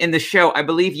point in the show, I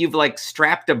believe you've like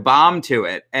strapped a bomb to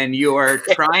it, and you're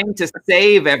trying to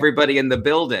save everybody in the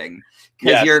building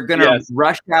because you're going to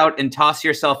rush out and toss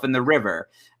yourself in the river.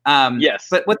 Yes.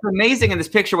 But what's amazing in this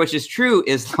picture, which is true,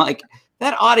 is like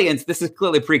that audience, this is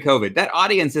clearly pre-COVID, that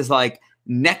audience is like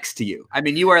next to you. I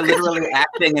mean, you are literally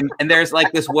acting, and there's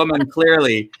like this woman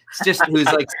clearly who's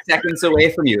like seconds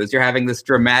away from you as you're having this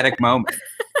dramatic moment.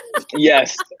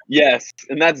 Yes.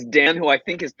 And that's Dan, who I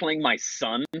think is playing my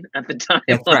son at the time.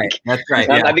 That's right.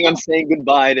 Yeah. I think I'm saying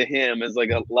goodbye to him as like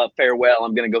a farewell.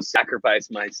 I'm going to go sacrifice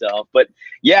myself. But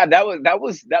yeah, that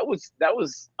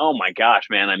was, oh my gosh,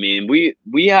 man. I mean,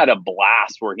 we had a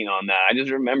blast working on that. I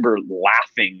just remember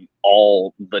laughing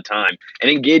all the time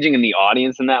and engaging in the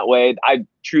audience in that way. I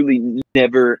truly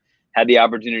never had the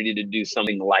opportunity to do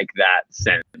something like that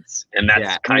since. And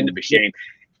that's kind of a shame.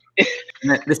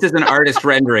 This is an artist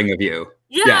rendering of you.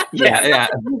 Yeah.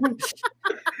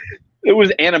 It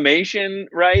was animation,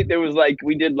 right? There was like,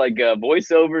 we did like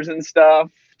voiceovers and stuff.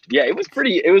 Yeah, it was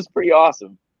pretty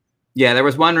awesome. Yeah, there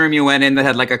was one room you went in that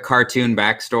had like a cartoon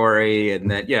backstory, and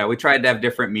that, we tried to have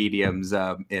different mediums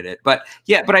in it. But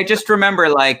I just remember,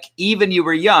 like, even you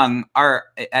were young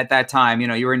at that time,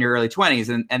 you were in your early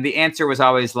 20s, and the answer was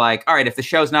always like, all right, if the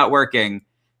show's not working,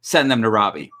 send them to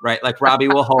Robbie, right? Like Robbie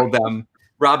will hold them.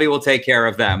 Robbie will take care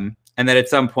of them. and then at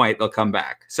some point they'll come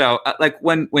back. So like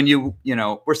when you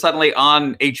know, we're suddenly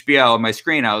on HBO on my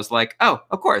screen, I was like, oh,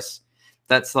 of course.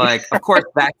 That's like, of course,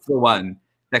 that's the one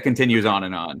that continues on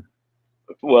and on.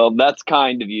 Well, that's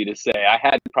kind of you to say. I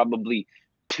had probably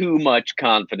too much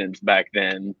confidence back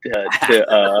then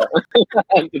to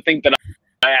to think that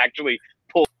I actually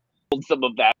pulled some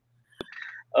of that.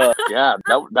 Yeah,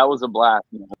 that was a blast.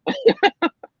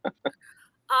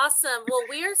 Awesome. Well,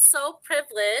 we are so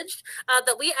privileged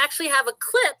that we actually have a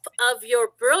clip of your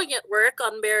brilliant work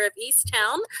on Mare of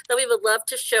Easttown that we would love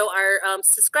to show our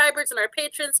subscribers and our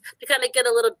patrons to kind of get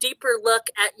a little deeper look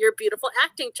at your beautiful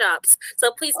acting chops.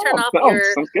 So please turn off your...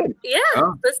 Sounds good.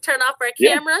 Yeah, let's turn off our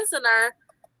cameras and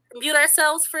mute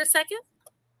ourselves for a second.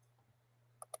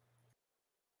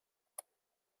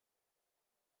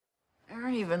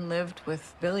 Erin even lived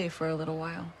with Billy for a little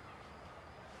while.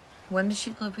 When did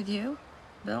she live with you,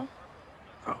 Bill?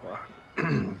 Oh,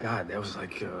 God, that was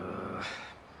like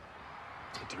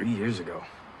 3 years ago,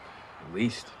 at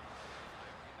least.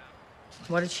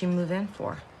 What did she move in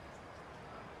for?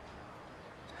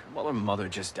 Well, her mother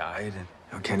just died,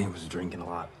 and Kenny was drinking a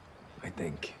lot, I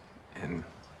think. And,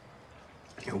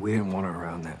 you know, we didn't want her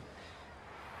around that.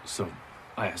 So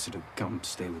I asked her to come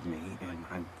stay with me, and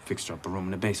I fixed her up a room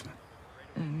in the basement.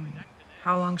 And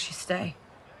how long she stay?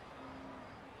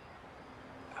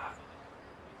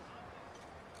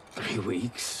 3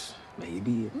 weeks,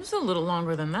 maybe. It was a little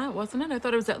longer than that, wasn't it? I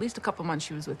thought it was at least a couple months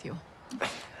she was with you.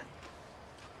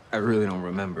 I really don't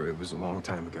remember. It was a long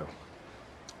time ago.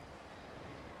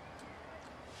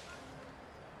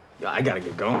 Yeah, I gotta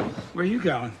get going. Where are you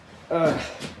going?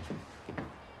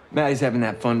 Maddie's having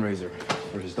that fundraiser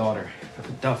for his daughter, for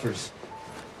the Duffers.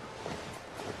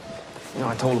 You know,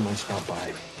 I told him I'd stop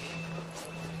by.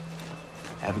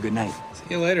 Have a good night. See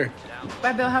you later.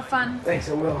 Bye, Bill. Have fun. Thanks,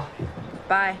 I will.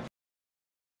 Bye.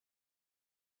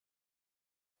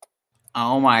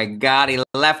 Oh my God, he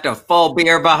left a full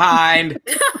beer behind.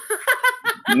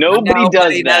 Nobody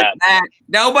does that.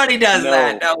 Nobody does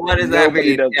that. No, what does that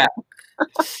mean? Yeah.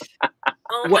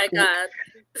 Oh my God.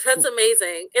 That's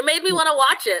amazing. It made me want to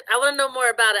watch it. I want to know more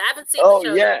about it. I haven't seen the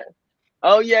show yet.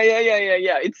 Oh yeah.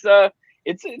 It's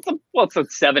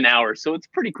it's 7 hours, so it's a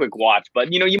pretty quick watch.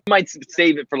 But you know, you might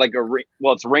save it for like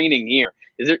it's raining here.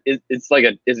 Is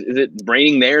it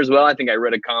raining there as well? I think I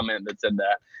read a comment that said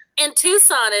that. In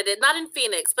Tucson, not in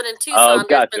Phoenix, but in Tucson,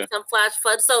 there's been some flash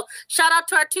floods. So shout out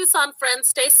to our Tucson friends.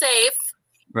 Stay safe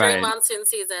during monsoon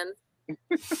season.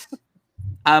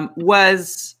 What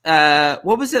was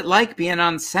it like being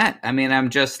on set? I mean, I'm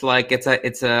just like, it's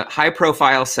a high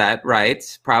profile set,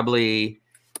 right? Probably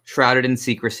shrouded in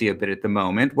secrecy a bit at the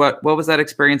moment. What was that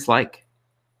experience like?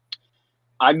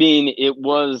 I mean, it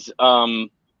was,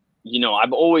 you know,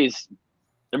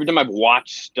 every time I've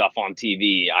watched stuff on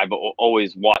TV, I've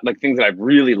always watched like things that I've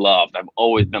really loved. I've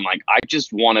always been like, I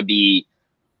just want to be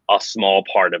a small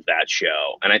part of that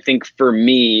show. And I think for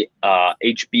me,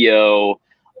 HBO,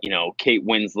 you know, Kate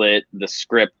Winslet, the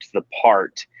script, the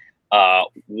part,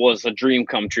 was a dream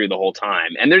come true the whole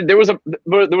time. And there was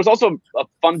also a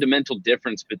fundamental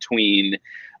difference between,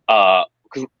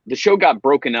 because the show got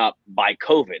broken up by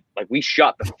COVID. Like we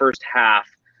shot the first half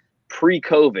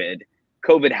pre-COVID.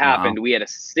 COVID happened. Wow. We had a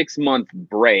 6-month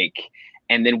break,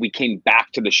 and then we came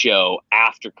back to the show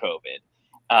after COVID.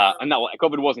 And not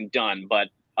COVID wasn't done, but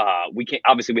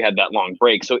obviously we had that long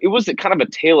break. So it was kind of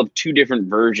a tale of two different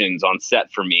versions on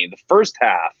set for me. The first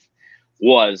half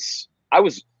I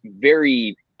was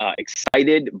very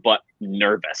excited, but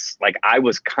nervous. Like I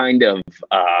was kind of,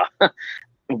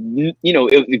 you know,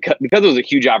 because it was a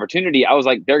huge opportunity. I was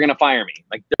like, they're going to fire me.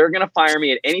 Like they're going to fire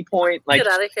me at any point. Like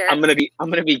I'm going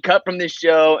to be cut from this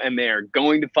show and they're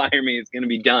going to fire me. It's going to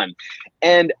be done.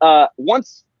 And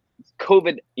once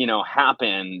COVID, you know,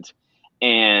 happened,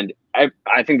 and I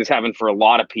think this happened for a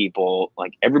lot of people,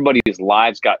 like everybody's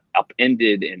lives got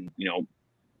upended, and, you know,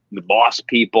 lost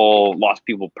people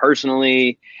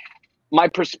personally. My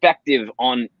perspective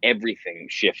on everything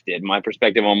shifted. My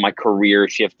perspective on my career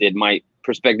shifted. My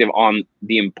perspective on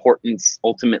the importance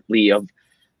ultimately of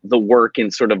the work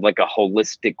in sort of like a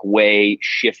holistic way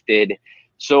shifted.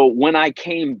 So when I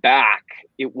came back,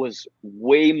 it was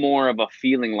way more of a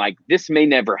feeling like this may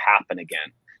never happen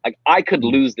again. Like I could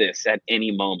lose this at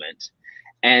any moment.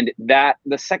 And that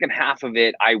the second half of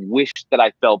it, I wished that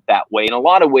I felt that way in a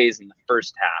lot of ways in the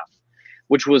first half,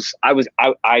 which was, I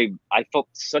felt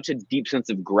such a deep sense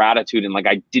of gratitude, and like,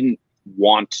 I didn't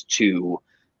want to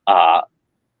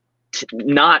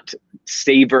not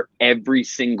savor every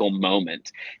single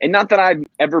moment. And not that I've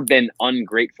ever been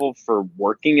ungrateful for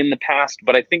working in the past,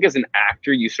 but I think as an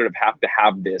actor, you sort of have to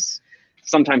have this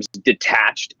sometimes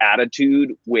detached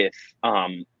attitude with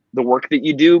the work that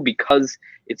you do, because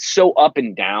it's so up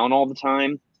and down all the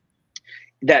time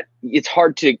that it's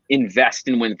hard to invest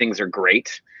in when things are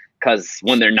great, because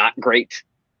when they're not great,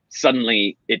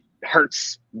 suddenly it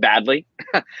hurts badly.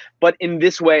 But in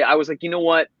this way, I was like, you know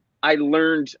what? I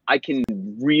learned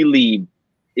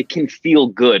it can feel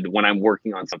good when I'm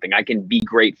working on something. I can be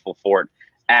grateful for it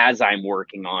as I'm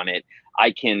working on it.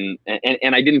 I can,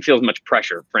 and I didn't feel as much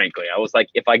pressure, frankly. I was like,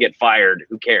 if I get fired,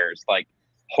 who cares? Like,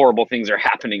 horrible things are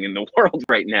happening in the world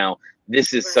right now.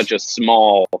 This is such a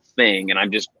small thing, and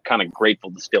I'm just kind of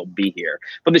grateful to still be here.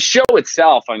 But the show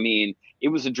itself, I mean, it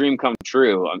was a dream come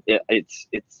true. It's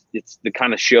the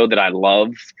kind of show that I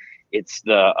love. It's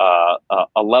a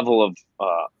level of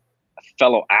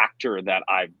fellow actor that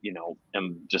I,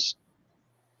 am just,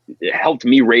 it helped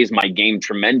me raise my game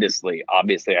tremendously.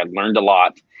 Obviously, I learned a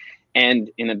lot, and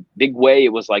in a big way,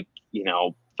 it was like,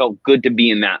 felt good to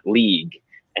be in that league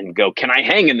and go, can I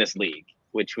hang in this league?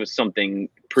 Which was something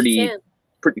pretty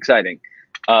exciting.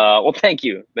 Well, thank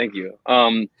you.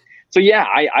 So yeah,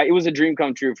 it was a dream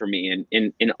come true for me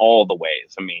in all the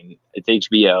ways. I mean, it's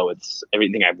HBO, it's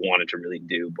everything I've wanted to really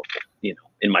do before,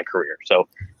 in my career. So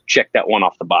check that one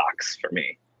off the box for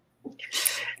me.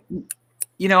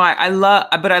 I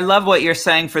love what you're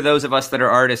saying for those of us that are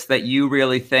artists, that you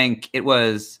really think it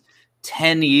was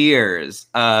 10 years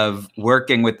of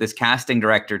working with this casting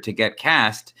director to get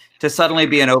cast to suddenly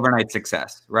be an overnight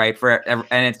success, right? And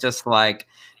it's just like,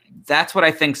 that's what I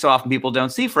think so often people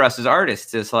don't see for us as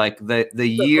artists, is like the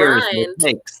years it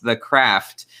takes, the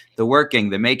craft, the working,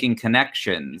 the making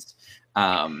connections.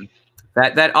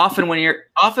 That often when you're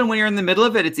in the middle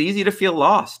of it, it's easy to feel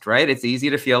lost, right? It's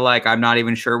easy to feel like I'm not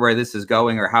even sure where this is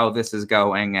going or how this is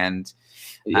going, and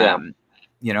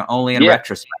only in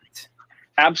retrospect.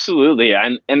 Absolutely,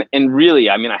 and really,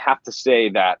 I mean, I have to say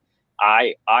that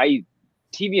I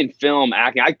TV and film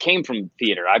acting, I came from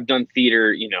theater. I've done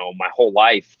theater, my whole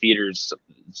life. Theater's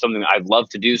something I love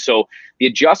to do. So the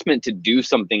adjustment to do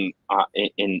something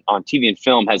on TV and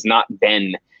film has not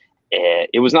been.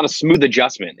 It was not a smooth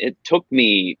adjustment. It took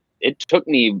me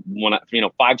when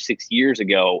 5-6 years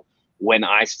ago, when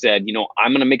I said,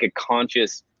 I'm going to make a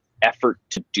conscious effort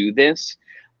to do this.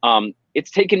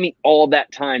 It's taken me all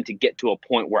that time to get to a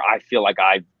point where I feel like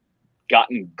I've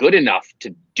gotten good enough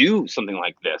to do something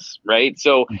like this, right?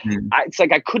 So it's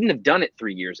like I couldn't have done it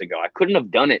 3 years ago. I couldn't have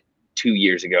done it 2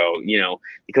 years ago,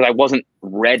 because I wasn't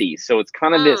ready. So it's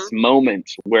kind of this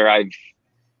moment where I've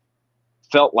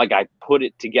felt like I put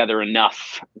it together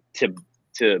enough to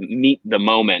meet the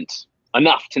moment,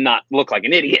 enough to not look like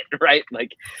an idiot, right?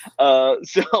 Like, but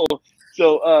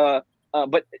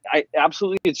I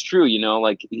absolutely, it's true,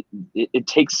 like it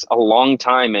takes a long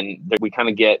time, and we kind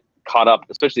of get caught up,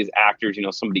 especially as actors.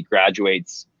 Somebody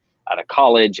graduates out of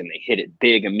college and they hit it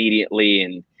big immediately,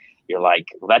 and you're like,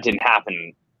 well, that didn't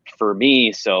happen for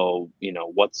me, so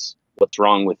what's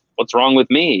wrong with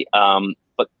me?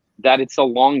 But that it's a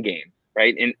long game,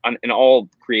 right? In all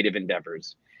creative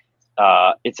endeavors,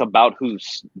 it's about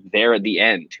who's there at the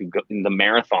end, in the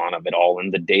marathon of it all,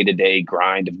 and the day-to-day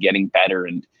grind of getting better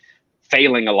and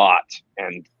failing a lot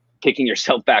and picking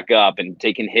yourself back up and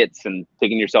taking hits and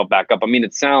picking yourself back up. I mean,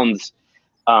 it sounds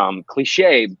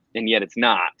cliche, and yet it's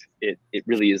not. It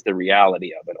really is the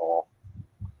reality of it all.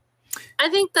 I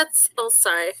think that's,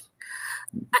 sorry.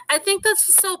 I think that's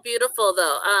just so beautiful,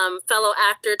 though, fellow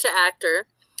actor to actor,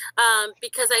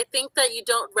 because I think that you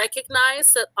don't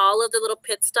recognize that all of the little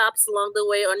pit stops along the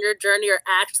way on your journey are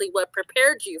actually what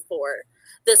prepared you for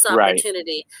this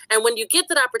opportunity. Right. And when you get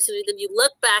that opportunity, then you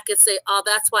look back and say, oh,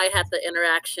 that's why I had the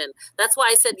interaction. That's why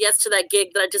I said yes to that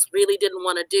gig that I just really didn't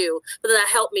want to do. But then that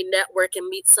helped me network and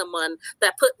meet someone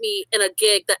that put me in a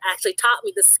gig that actually taught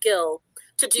me the skill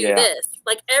to do this.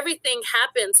 Like, everything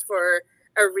happens for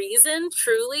a reason,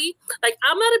 truly. Like,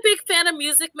 I'm not a big fan of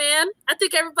Music Man. I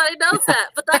think everybody knows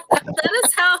that. But that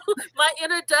is how my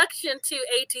introduction to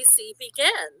ATC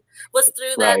began, was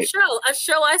through that show. A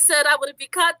show I said I would be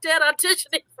caught dead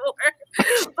auditioning for.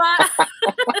 But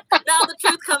now the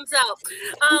truth comes out.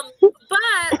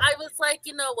 But I was like,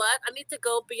 you know what? I need to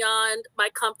go beyond my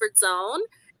comfort zone.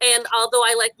 And although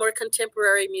I like more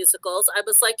contemporary musicals, I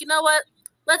was like, you know what?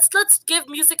 Let's give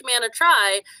Music Man a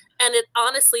try. And it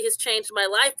honestly has changed my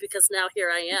life, because now here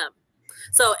I am.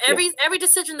 So every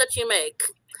decision that you make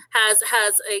has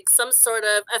some sort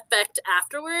of effect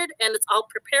afterward, and it's all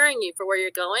preparing you for where you're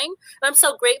going. And I'm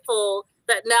so grateful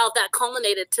that now that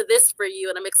culminated to this for you,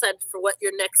 and I'm excited for what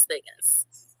your next thing is.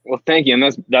 Well, thank you,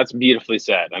 and that's beautifully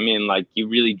said. I mean, like, you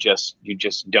really just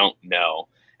don't know.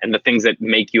 and the things that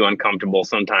make you uncomfortable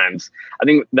sometimes. I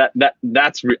think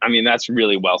that's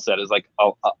really well said. Is like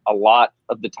a lot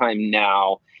of the time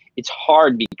now, it's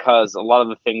hard because a lot of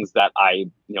the things that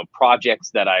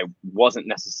projects that I wasn't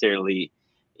necessarily,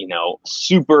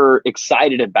 super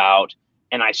excited about,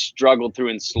 and I struggled through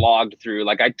and slogged through,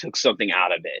 like I took something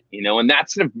out of it, and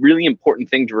that's a really important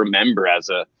thing to remember as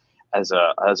an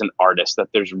artist, that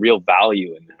there's real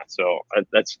value in that. So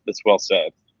that's well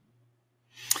said.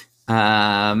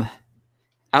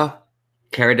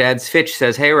 Cara Dad's Fitch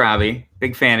says, "Hey Robbie,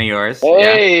 big fan of yours."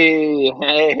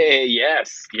 Hey,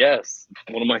 yes,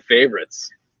 one of my favorites.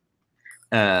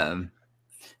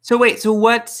 So wait, so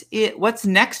what's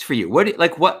next for you?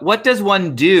 What does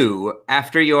one do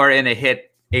after you're in a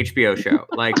hit HBO show?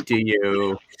 Like, do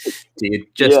you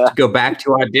just go back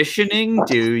to auditioning?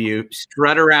 Do you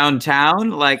strut around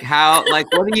town? Like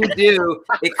what do you do?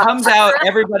 It comes out,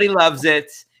 everybody loves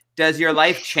it. Does your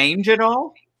life change at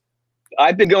all?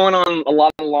 I've been going on a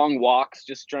lot of long walks,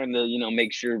 just trying to,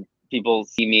 make sure people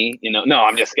see me, No,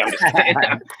 I'm just kidding.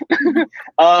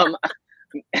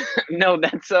 No,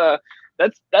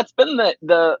 that's been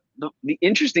the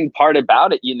interesting part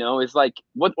about it, is like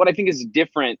what I think is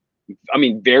different. I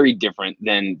mean, very different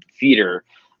than theater,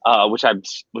 which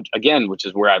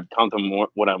is where I've come from.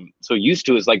 What I'm so used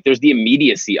to is like there's the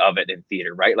immediacy of it in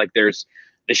theater, right? Like there's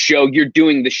the show, you're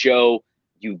doing the show,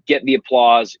 you get the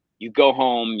applause, you go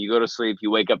home, you go to sleep, you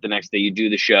wake up the next day, you do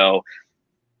the show.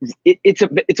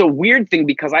 It's a weird thing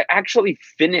because I actually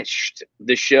finished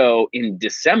the show in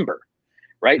December,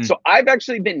 right? So I've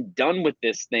actually been done with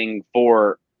this thing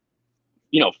for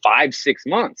 5-6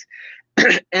 months.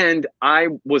 And I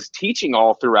was teaching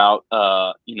all throughout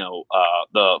the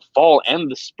fall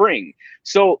and the spring.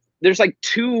 So there's like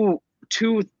two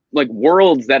like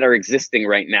worlds that are existing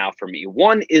right now for me.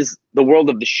 One is the world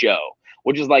of the show,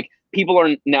 which is like people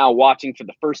are now watching for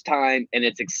the first time and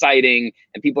it's exciting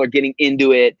and people are getting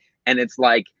into it, and it's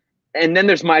like, and then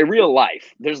there's my real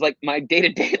life. There's like my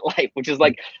day-to-day life, which is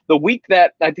like the week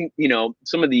that I think,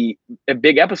 some of the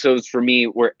big episodes for me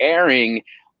were airing.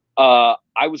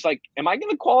 I was like, am I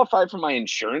going to qualify for my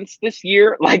insurance this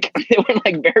year? Like there were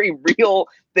like very real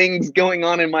things going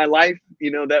on in my life,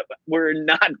 that were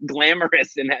not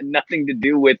glamorous and had nothing to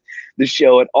do with the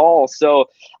show at all. So,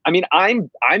 I mean, I'm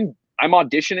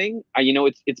auditioning.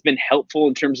 It's been helpful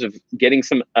in terms of getting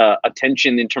some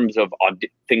attention in terms of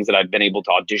things that I've been able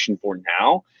to audition for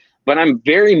now. But I'm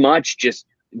very much just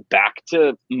back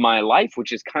to my life,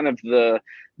 which is kind of the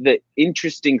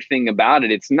interesting thing about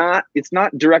it. It's not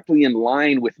directly in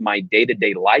line with my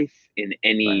day-to-day life in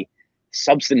any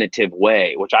substantive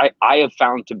way, which I have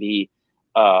found to be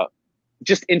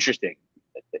just interesting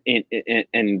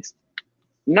and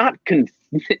not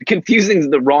confusing is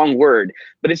the wrong word,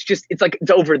 but it's like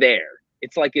it's over there.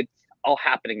 It's like it's all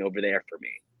happening over there for me.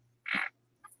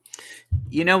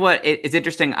 You know what? It's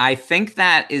interesting. I think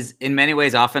that is in many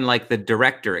ways often like the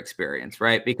director experience,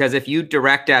 right? Because if you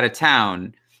direct out of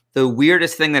town, the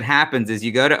weirdest thing that happens is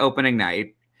you go to opening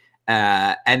night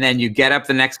and then you get up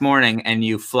the next morning and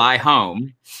you fly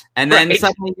home, and then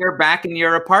suddenly you're back in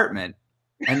your apartment,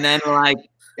 and then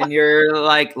and you're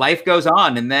like, life goes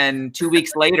on. And then 2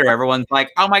 weeks later, everyone's like,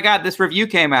 oh my God, this review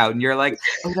came out. And you're like,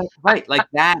 oh, that's right. Like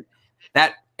that,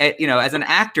 as an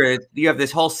actor, you have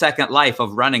this whole second life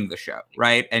of running the show,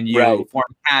 right? And you form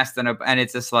a cast and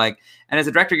it's just like, and as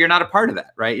a director, you're not a part of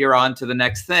that, right? You're on to the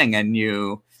next thing. And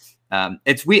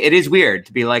it is weird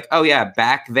to be like, oh yeah,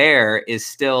 back there is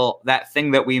still that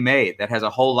thing that we made that has a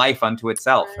whole life unto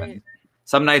itself. Right. And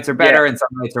some nights are better and some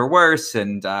nights are worse.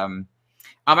 And,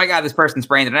 oh my God, this person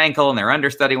sprained an ankle and their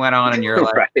understudy went on, and you're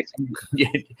like,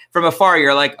 from afar,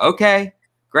 you're like, okay,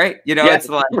 great. It's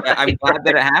like, I'm glad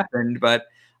that it happened, but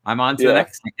I'm on to the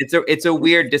next thing. It's a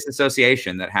weird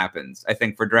disassociation that happens, I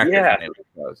think, for directors. Yeah.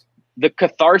 The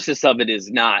catharsis of it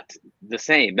is not the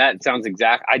same. That sounds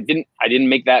exact. I didn't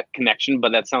make that connection,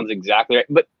 but that sounds exactly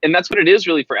right. And that's what it is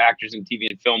really for actors in TV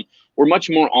and film. We're much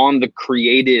more on the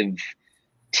creative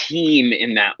team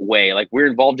in that way. Like we're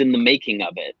involved in the making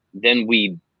of it. Then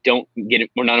we don't get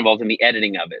it. We're not involved in the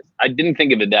editing of it. I didn't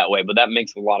think of it that way, but that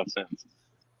makes a lot of sense.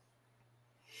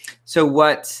 So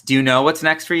do you know what's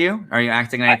next for you? Are you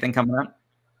acting in anything coming up?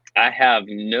 I have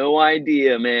no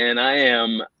idea, man. I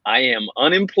am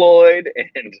unemployed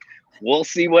and we'll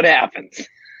see what happens.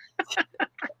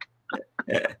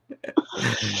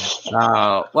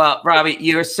 Oh, well, Robbie,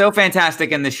 you're so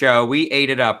fantastic in the show. We ate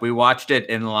it up. We watched it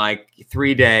in like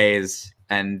 3 days.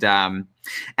 And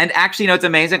actually, it's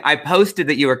amazing. I posted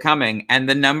that you were coming, and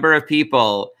the number of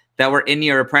people that were in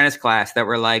your apprentice class that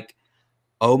were like,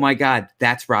 oh my God,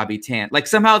 that's Robbie Tann. Like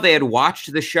somehow they had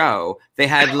watched the show. They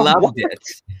had loved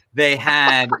it. they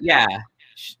had,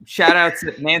 shout out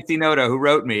to Nancy Noto who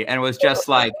wrote me and was just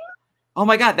like, oh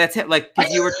my God, that's it. Like,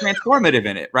 because you were transformative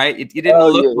in it, right? You didn't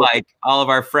look like all of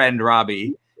our friend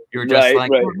Robbie. You were just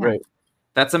right.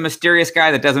 That's a mysterious guy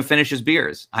that doesn't finish his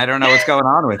beers. I don't know what's going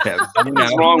on with him.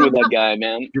 What's wrong with that guy,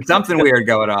 man? There's something weird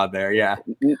going on there, yeah.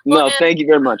 No, thank you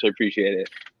very much. I appreciate it.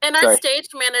 And our stage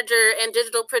manager and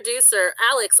digital producer,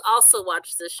 Alex, also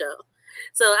watched the show.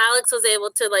 So Alex was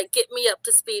able to like get me up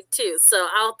to speed too. So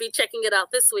I'll be checking it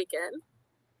out this weekend.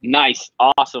 Nice.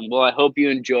 Awesome. Well, I hope you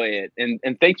enjoy it.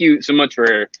 And thank you so much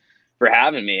for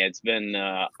having me. It's been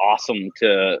awesome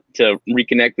to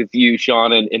reconnect with you,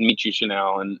 Sean, and meet you,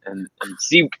 Chanel, and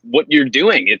see what you're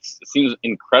doing. It seems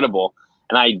incredible.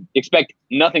 And I expect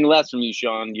nothing less from you,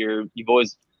 Sean. You've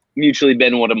always mutually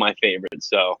been one of my favorites.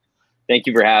 So thank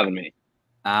you for having me.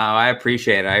 Oh, I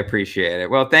appreciate it. I appreciate it.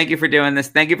 Well, thank you for doing this.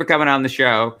 Thank you for coming on the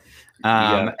show.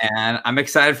 And I'm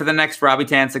excited for the next Robbie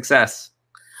Tann success.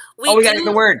 We got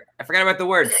the word. I forgot about the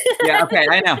word. Yeah, okay.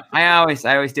 I know. I always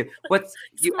do. What's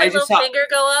you? I just saw finger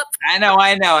go up. I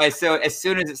know. So as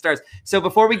soon as it starts. So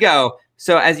before we go,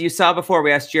 so as you saw before,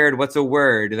 we asked Jared, what's a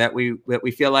word that we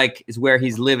feel like is where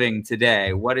he's living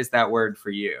today? What is that word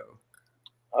for you?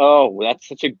 Oh, that's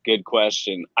such a good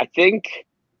question. I think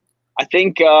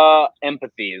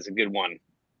empathy is a good one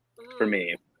for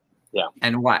me. Yeah.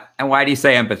 And why do you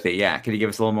say empathy? Yeah. Can you give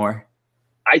us a little more?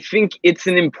 I think it's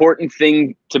an important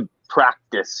thing to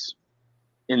practice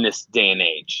in this day and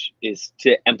age, is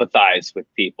to empathize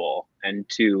with people and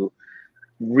to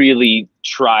really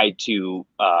try to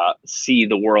see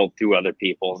the world through other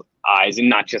people's eyes, and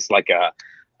not just like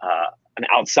an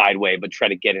outside way, but try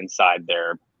to get inside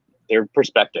their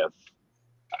perspective.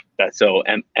 That's so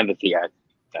empathy.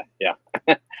 Yeah.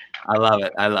 I love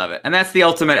it. And that's the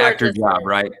ultimate actor job,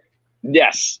 right?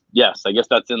 Yes. I guess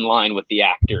that's in line with the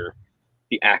actor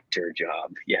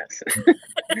job. Yes.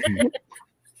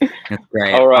 That's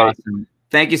great. All right. Awesome.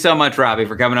 Thank you so much, Robbie,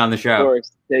 for coming on the show. Of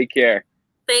course. Take care.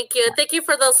 Thank you. Thank you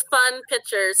for those fun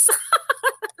pictures.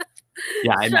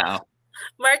 Yeah, I know.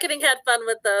 Marketing had fun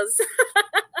with those.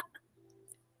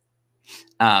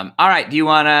 All right. Do you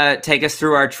want to take us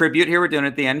through our tribute here? We're doing it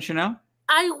at the end, Chanel?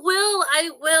 I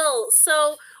will.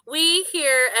 So we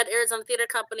here at Arizona Theater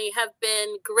Company have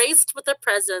been graced with the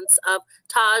presence of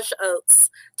Taj Oates.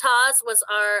 Taj was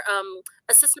our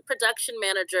assistant production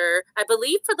manager, I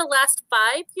believe, for the last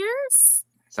 5 years.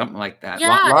 Something like that.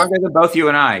 Yeah, longer than both you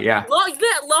and I, yeah.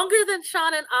 Longer than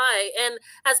Sean and I, and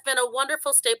has been a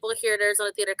wonderful staple here at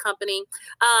Arizona Theater Company.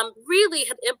 Really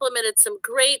have implemented some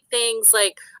great things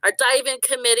like our dive-in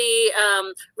committee,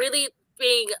 really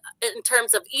being in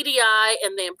terms of EDI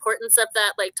and the importance of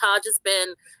that. Like Taj has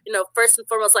been, first and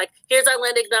foremost, like, here's our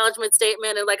land acknowledgement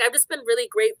statement. And like, I've just been really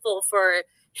grateful for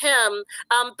him.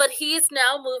 But he is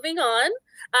now moving on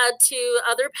to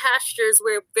other pastures.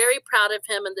 We're very proud of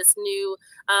him in this new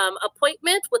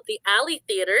appointment with the Alley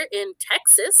Theater in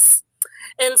Texas.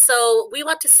 And so we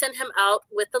want to send him out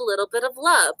with a little bit of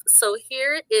love. So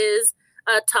here is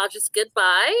Taj's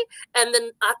goodbye, and then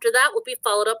after that will be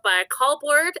followed up by a call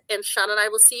board, and Sean and I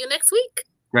will see you next week.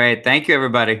 Great. Thank you,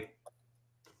 everybody.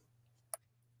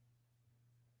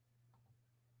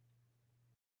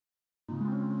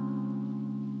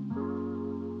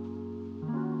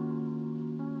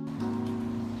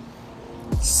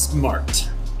 Smart.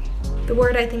 The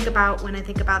word I think about when I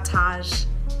think about Taj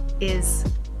is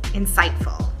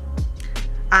insightful.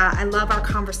 I love our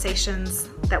conversations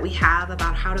that we have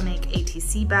about how to make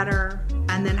ATC better,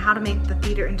 and then how to make the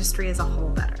theater industry as a whole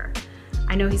better.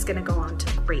 I know he's gonna go on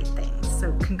to great things,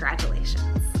 so congratulations.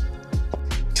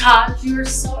 Taj, you are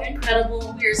so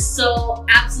incredible. We are so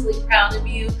absolutely proud of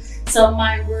you. So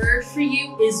my word for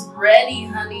you is ready,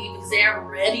 honey, because they are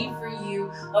ready for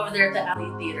you over there at the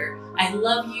Alley Theater. I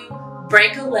love you.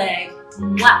 Break a leg.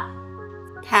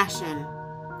 Mwah. Passion.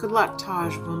 Good luck,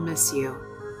 Taj. We'll miss you.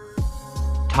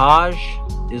 Taj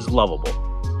is lovable.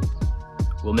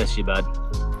 We'll miss you, bud.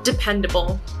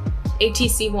 Dependable.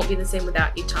 ATC won't be the same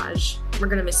without you, Taj. We're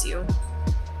gonna miss you.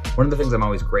 One of the things I'm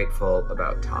always grateful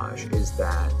about Taj is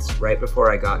that right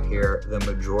before I got here, the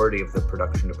majority of the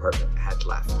production department had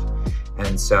left.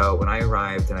 And so when I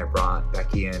arrived and I brought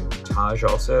Becky in, Taj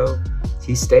also,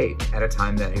 he stayed at a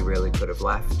time that he really could have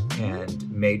left, and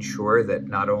made sure that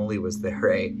not only was there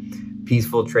a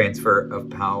peaceful transfer of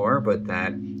power, but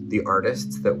that the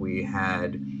artists that we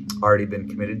had already been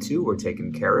committed to were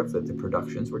taken care of, that the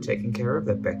productions were taken care of,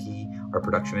 that Becky, our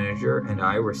production manager, and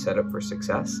I were set up for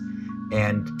success,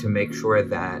 and to make sure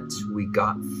that we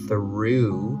got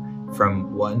through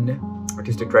from one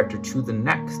artistic director to the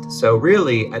next. So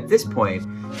really, at this point,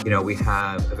 we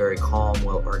have a very calm,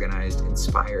 well-organized,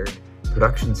 inspired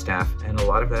production staff, and a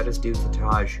lot of that is due to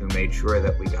Taj, who made sure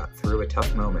that we got through a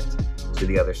tough moment to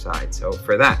the other side. So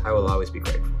for that, I will always be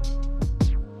grateful.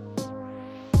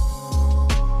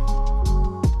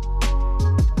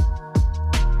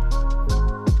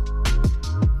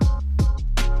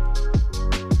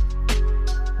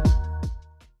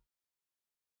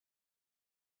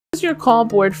 Your call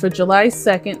board for July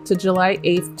 2nd to July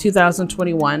 8th,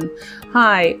 2021.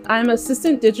 Hi, I'm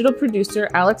Assistant Digital Producer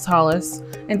Alex Hollis,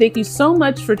 and thank you so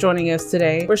much for joining us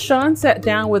today, where Sean sat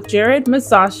down with JARED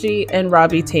MEZZOCCHI and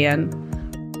ROBBIE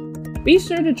TANN. Be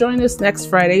sure to join us next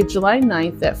Friday, July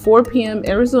 9th at 4 p.m.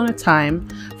 Arizona time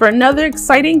for another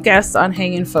exciting guest on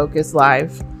Hang in Focus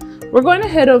Live. We're going to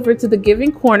head over to the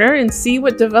Giving Corner and see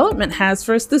what development has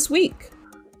for us this week.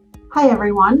 Hi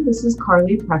everyone, this is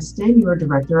Carly Preston, your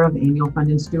Director of Annual Fund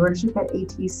and Stewardship at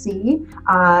ATC.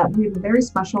 We have a very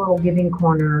special little Giving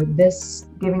Corner. This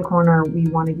Giving Corner, we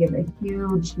want to give a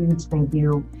huge thank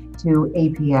you to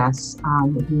APS,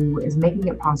 who is making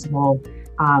it possible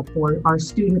for our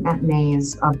student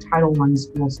matinees of Title I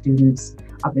school students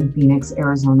up in Phoenix,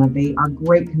 Arizona. They are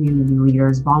great community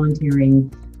leaders, volunteering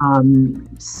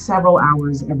several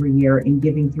hours every year and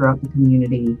giving throughout the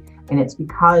community. And it's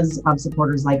because of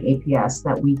supporters like APS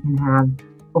that we can have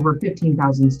over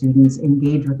 15,000 students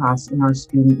engage with us in our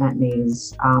student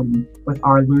matinees with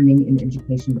our Learning and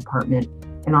Education Department.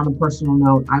 And on a personal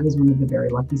note, I was one of the very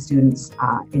lucky students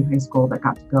in high school that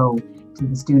got to go to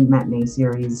the Student Matinee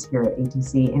Series here at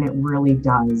ATC, and it really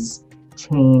does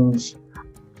change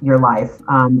your life.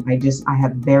 I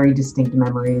have very distinct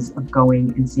memories of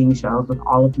going and seeing shows with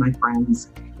all of my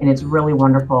friends, and it's really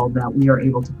wonderful that we are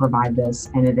able to provide this,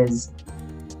 and it is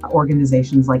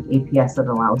organizations like APS that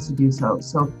allow us to do so.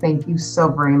 So thank you so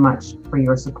very much for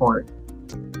your support.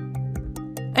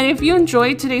 And if you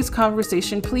enjoyed today's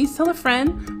conversation, please tell a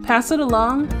friend, pass it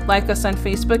along, like us on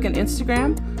Facebook and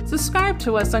Instagram, subscribe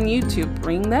to us on YouTube,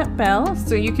 ring that bell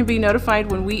so you can be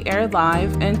notified when we air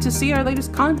live and to see our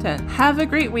latest content. Have a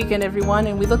great weekend, everyone,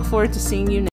 and we look forward to seeing you next.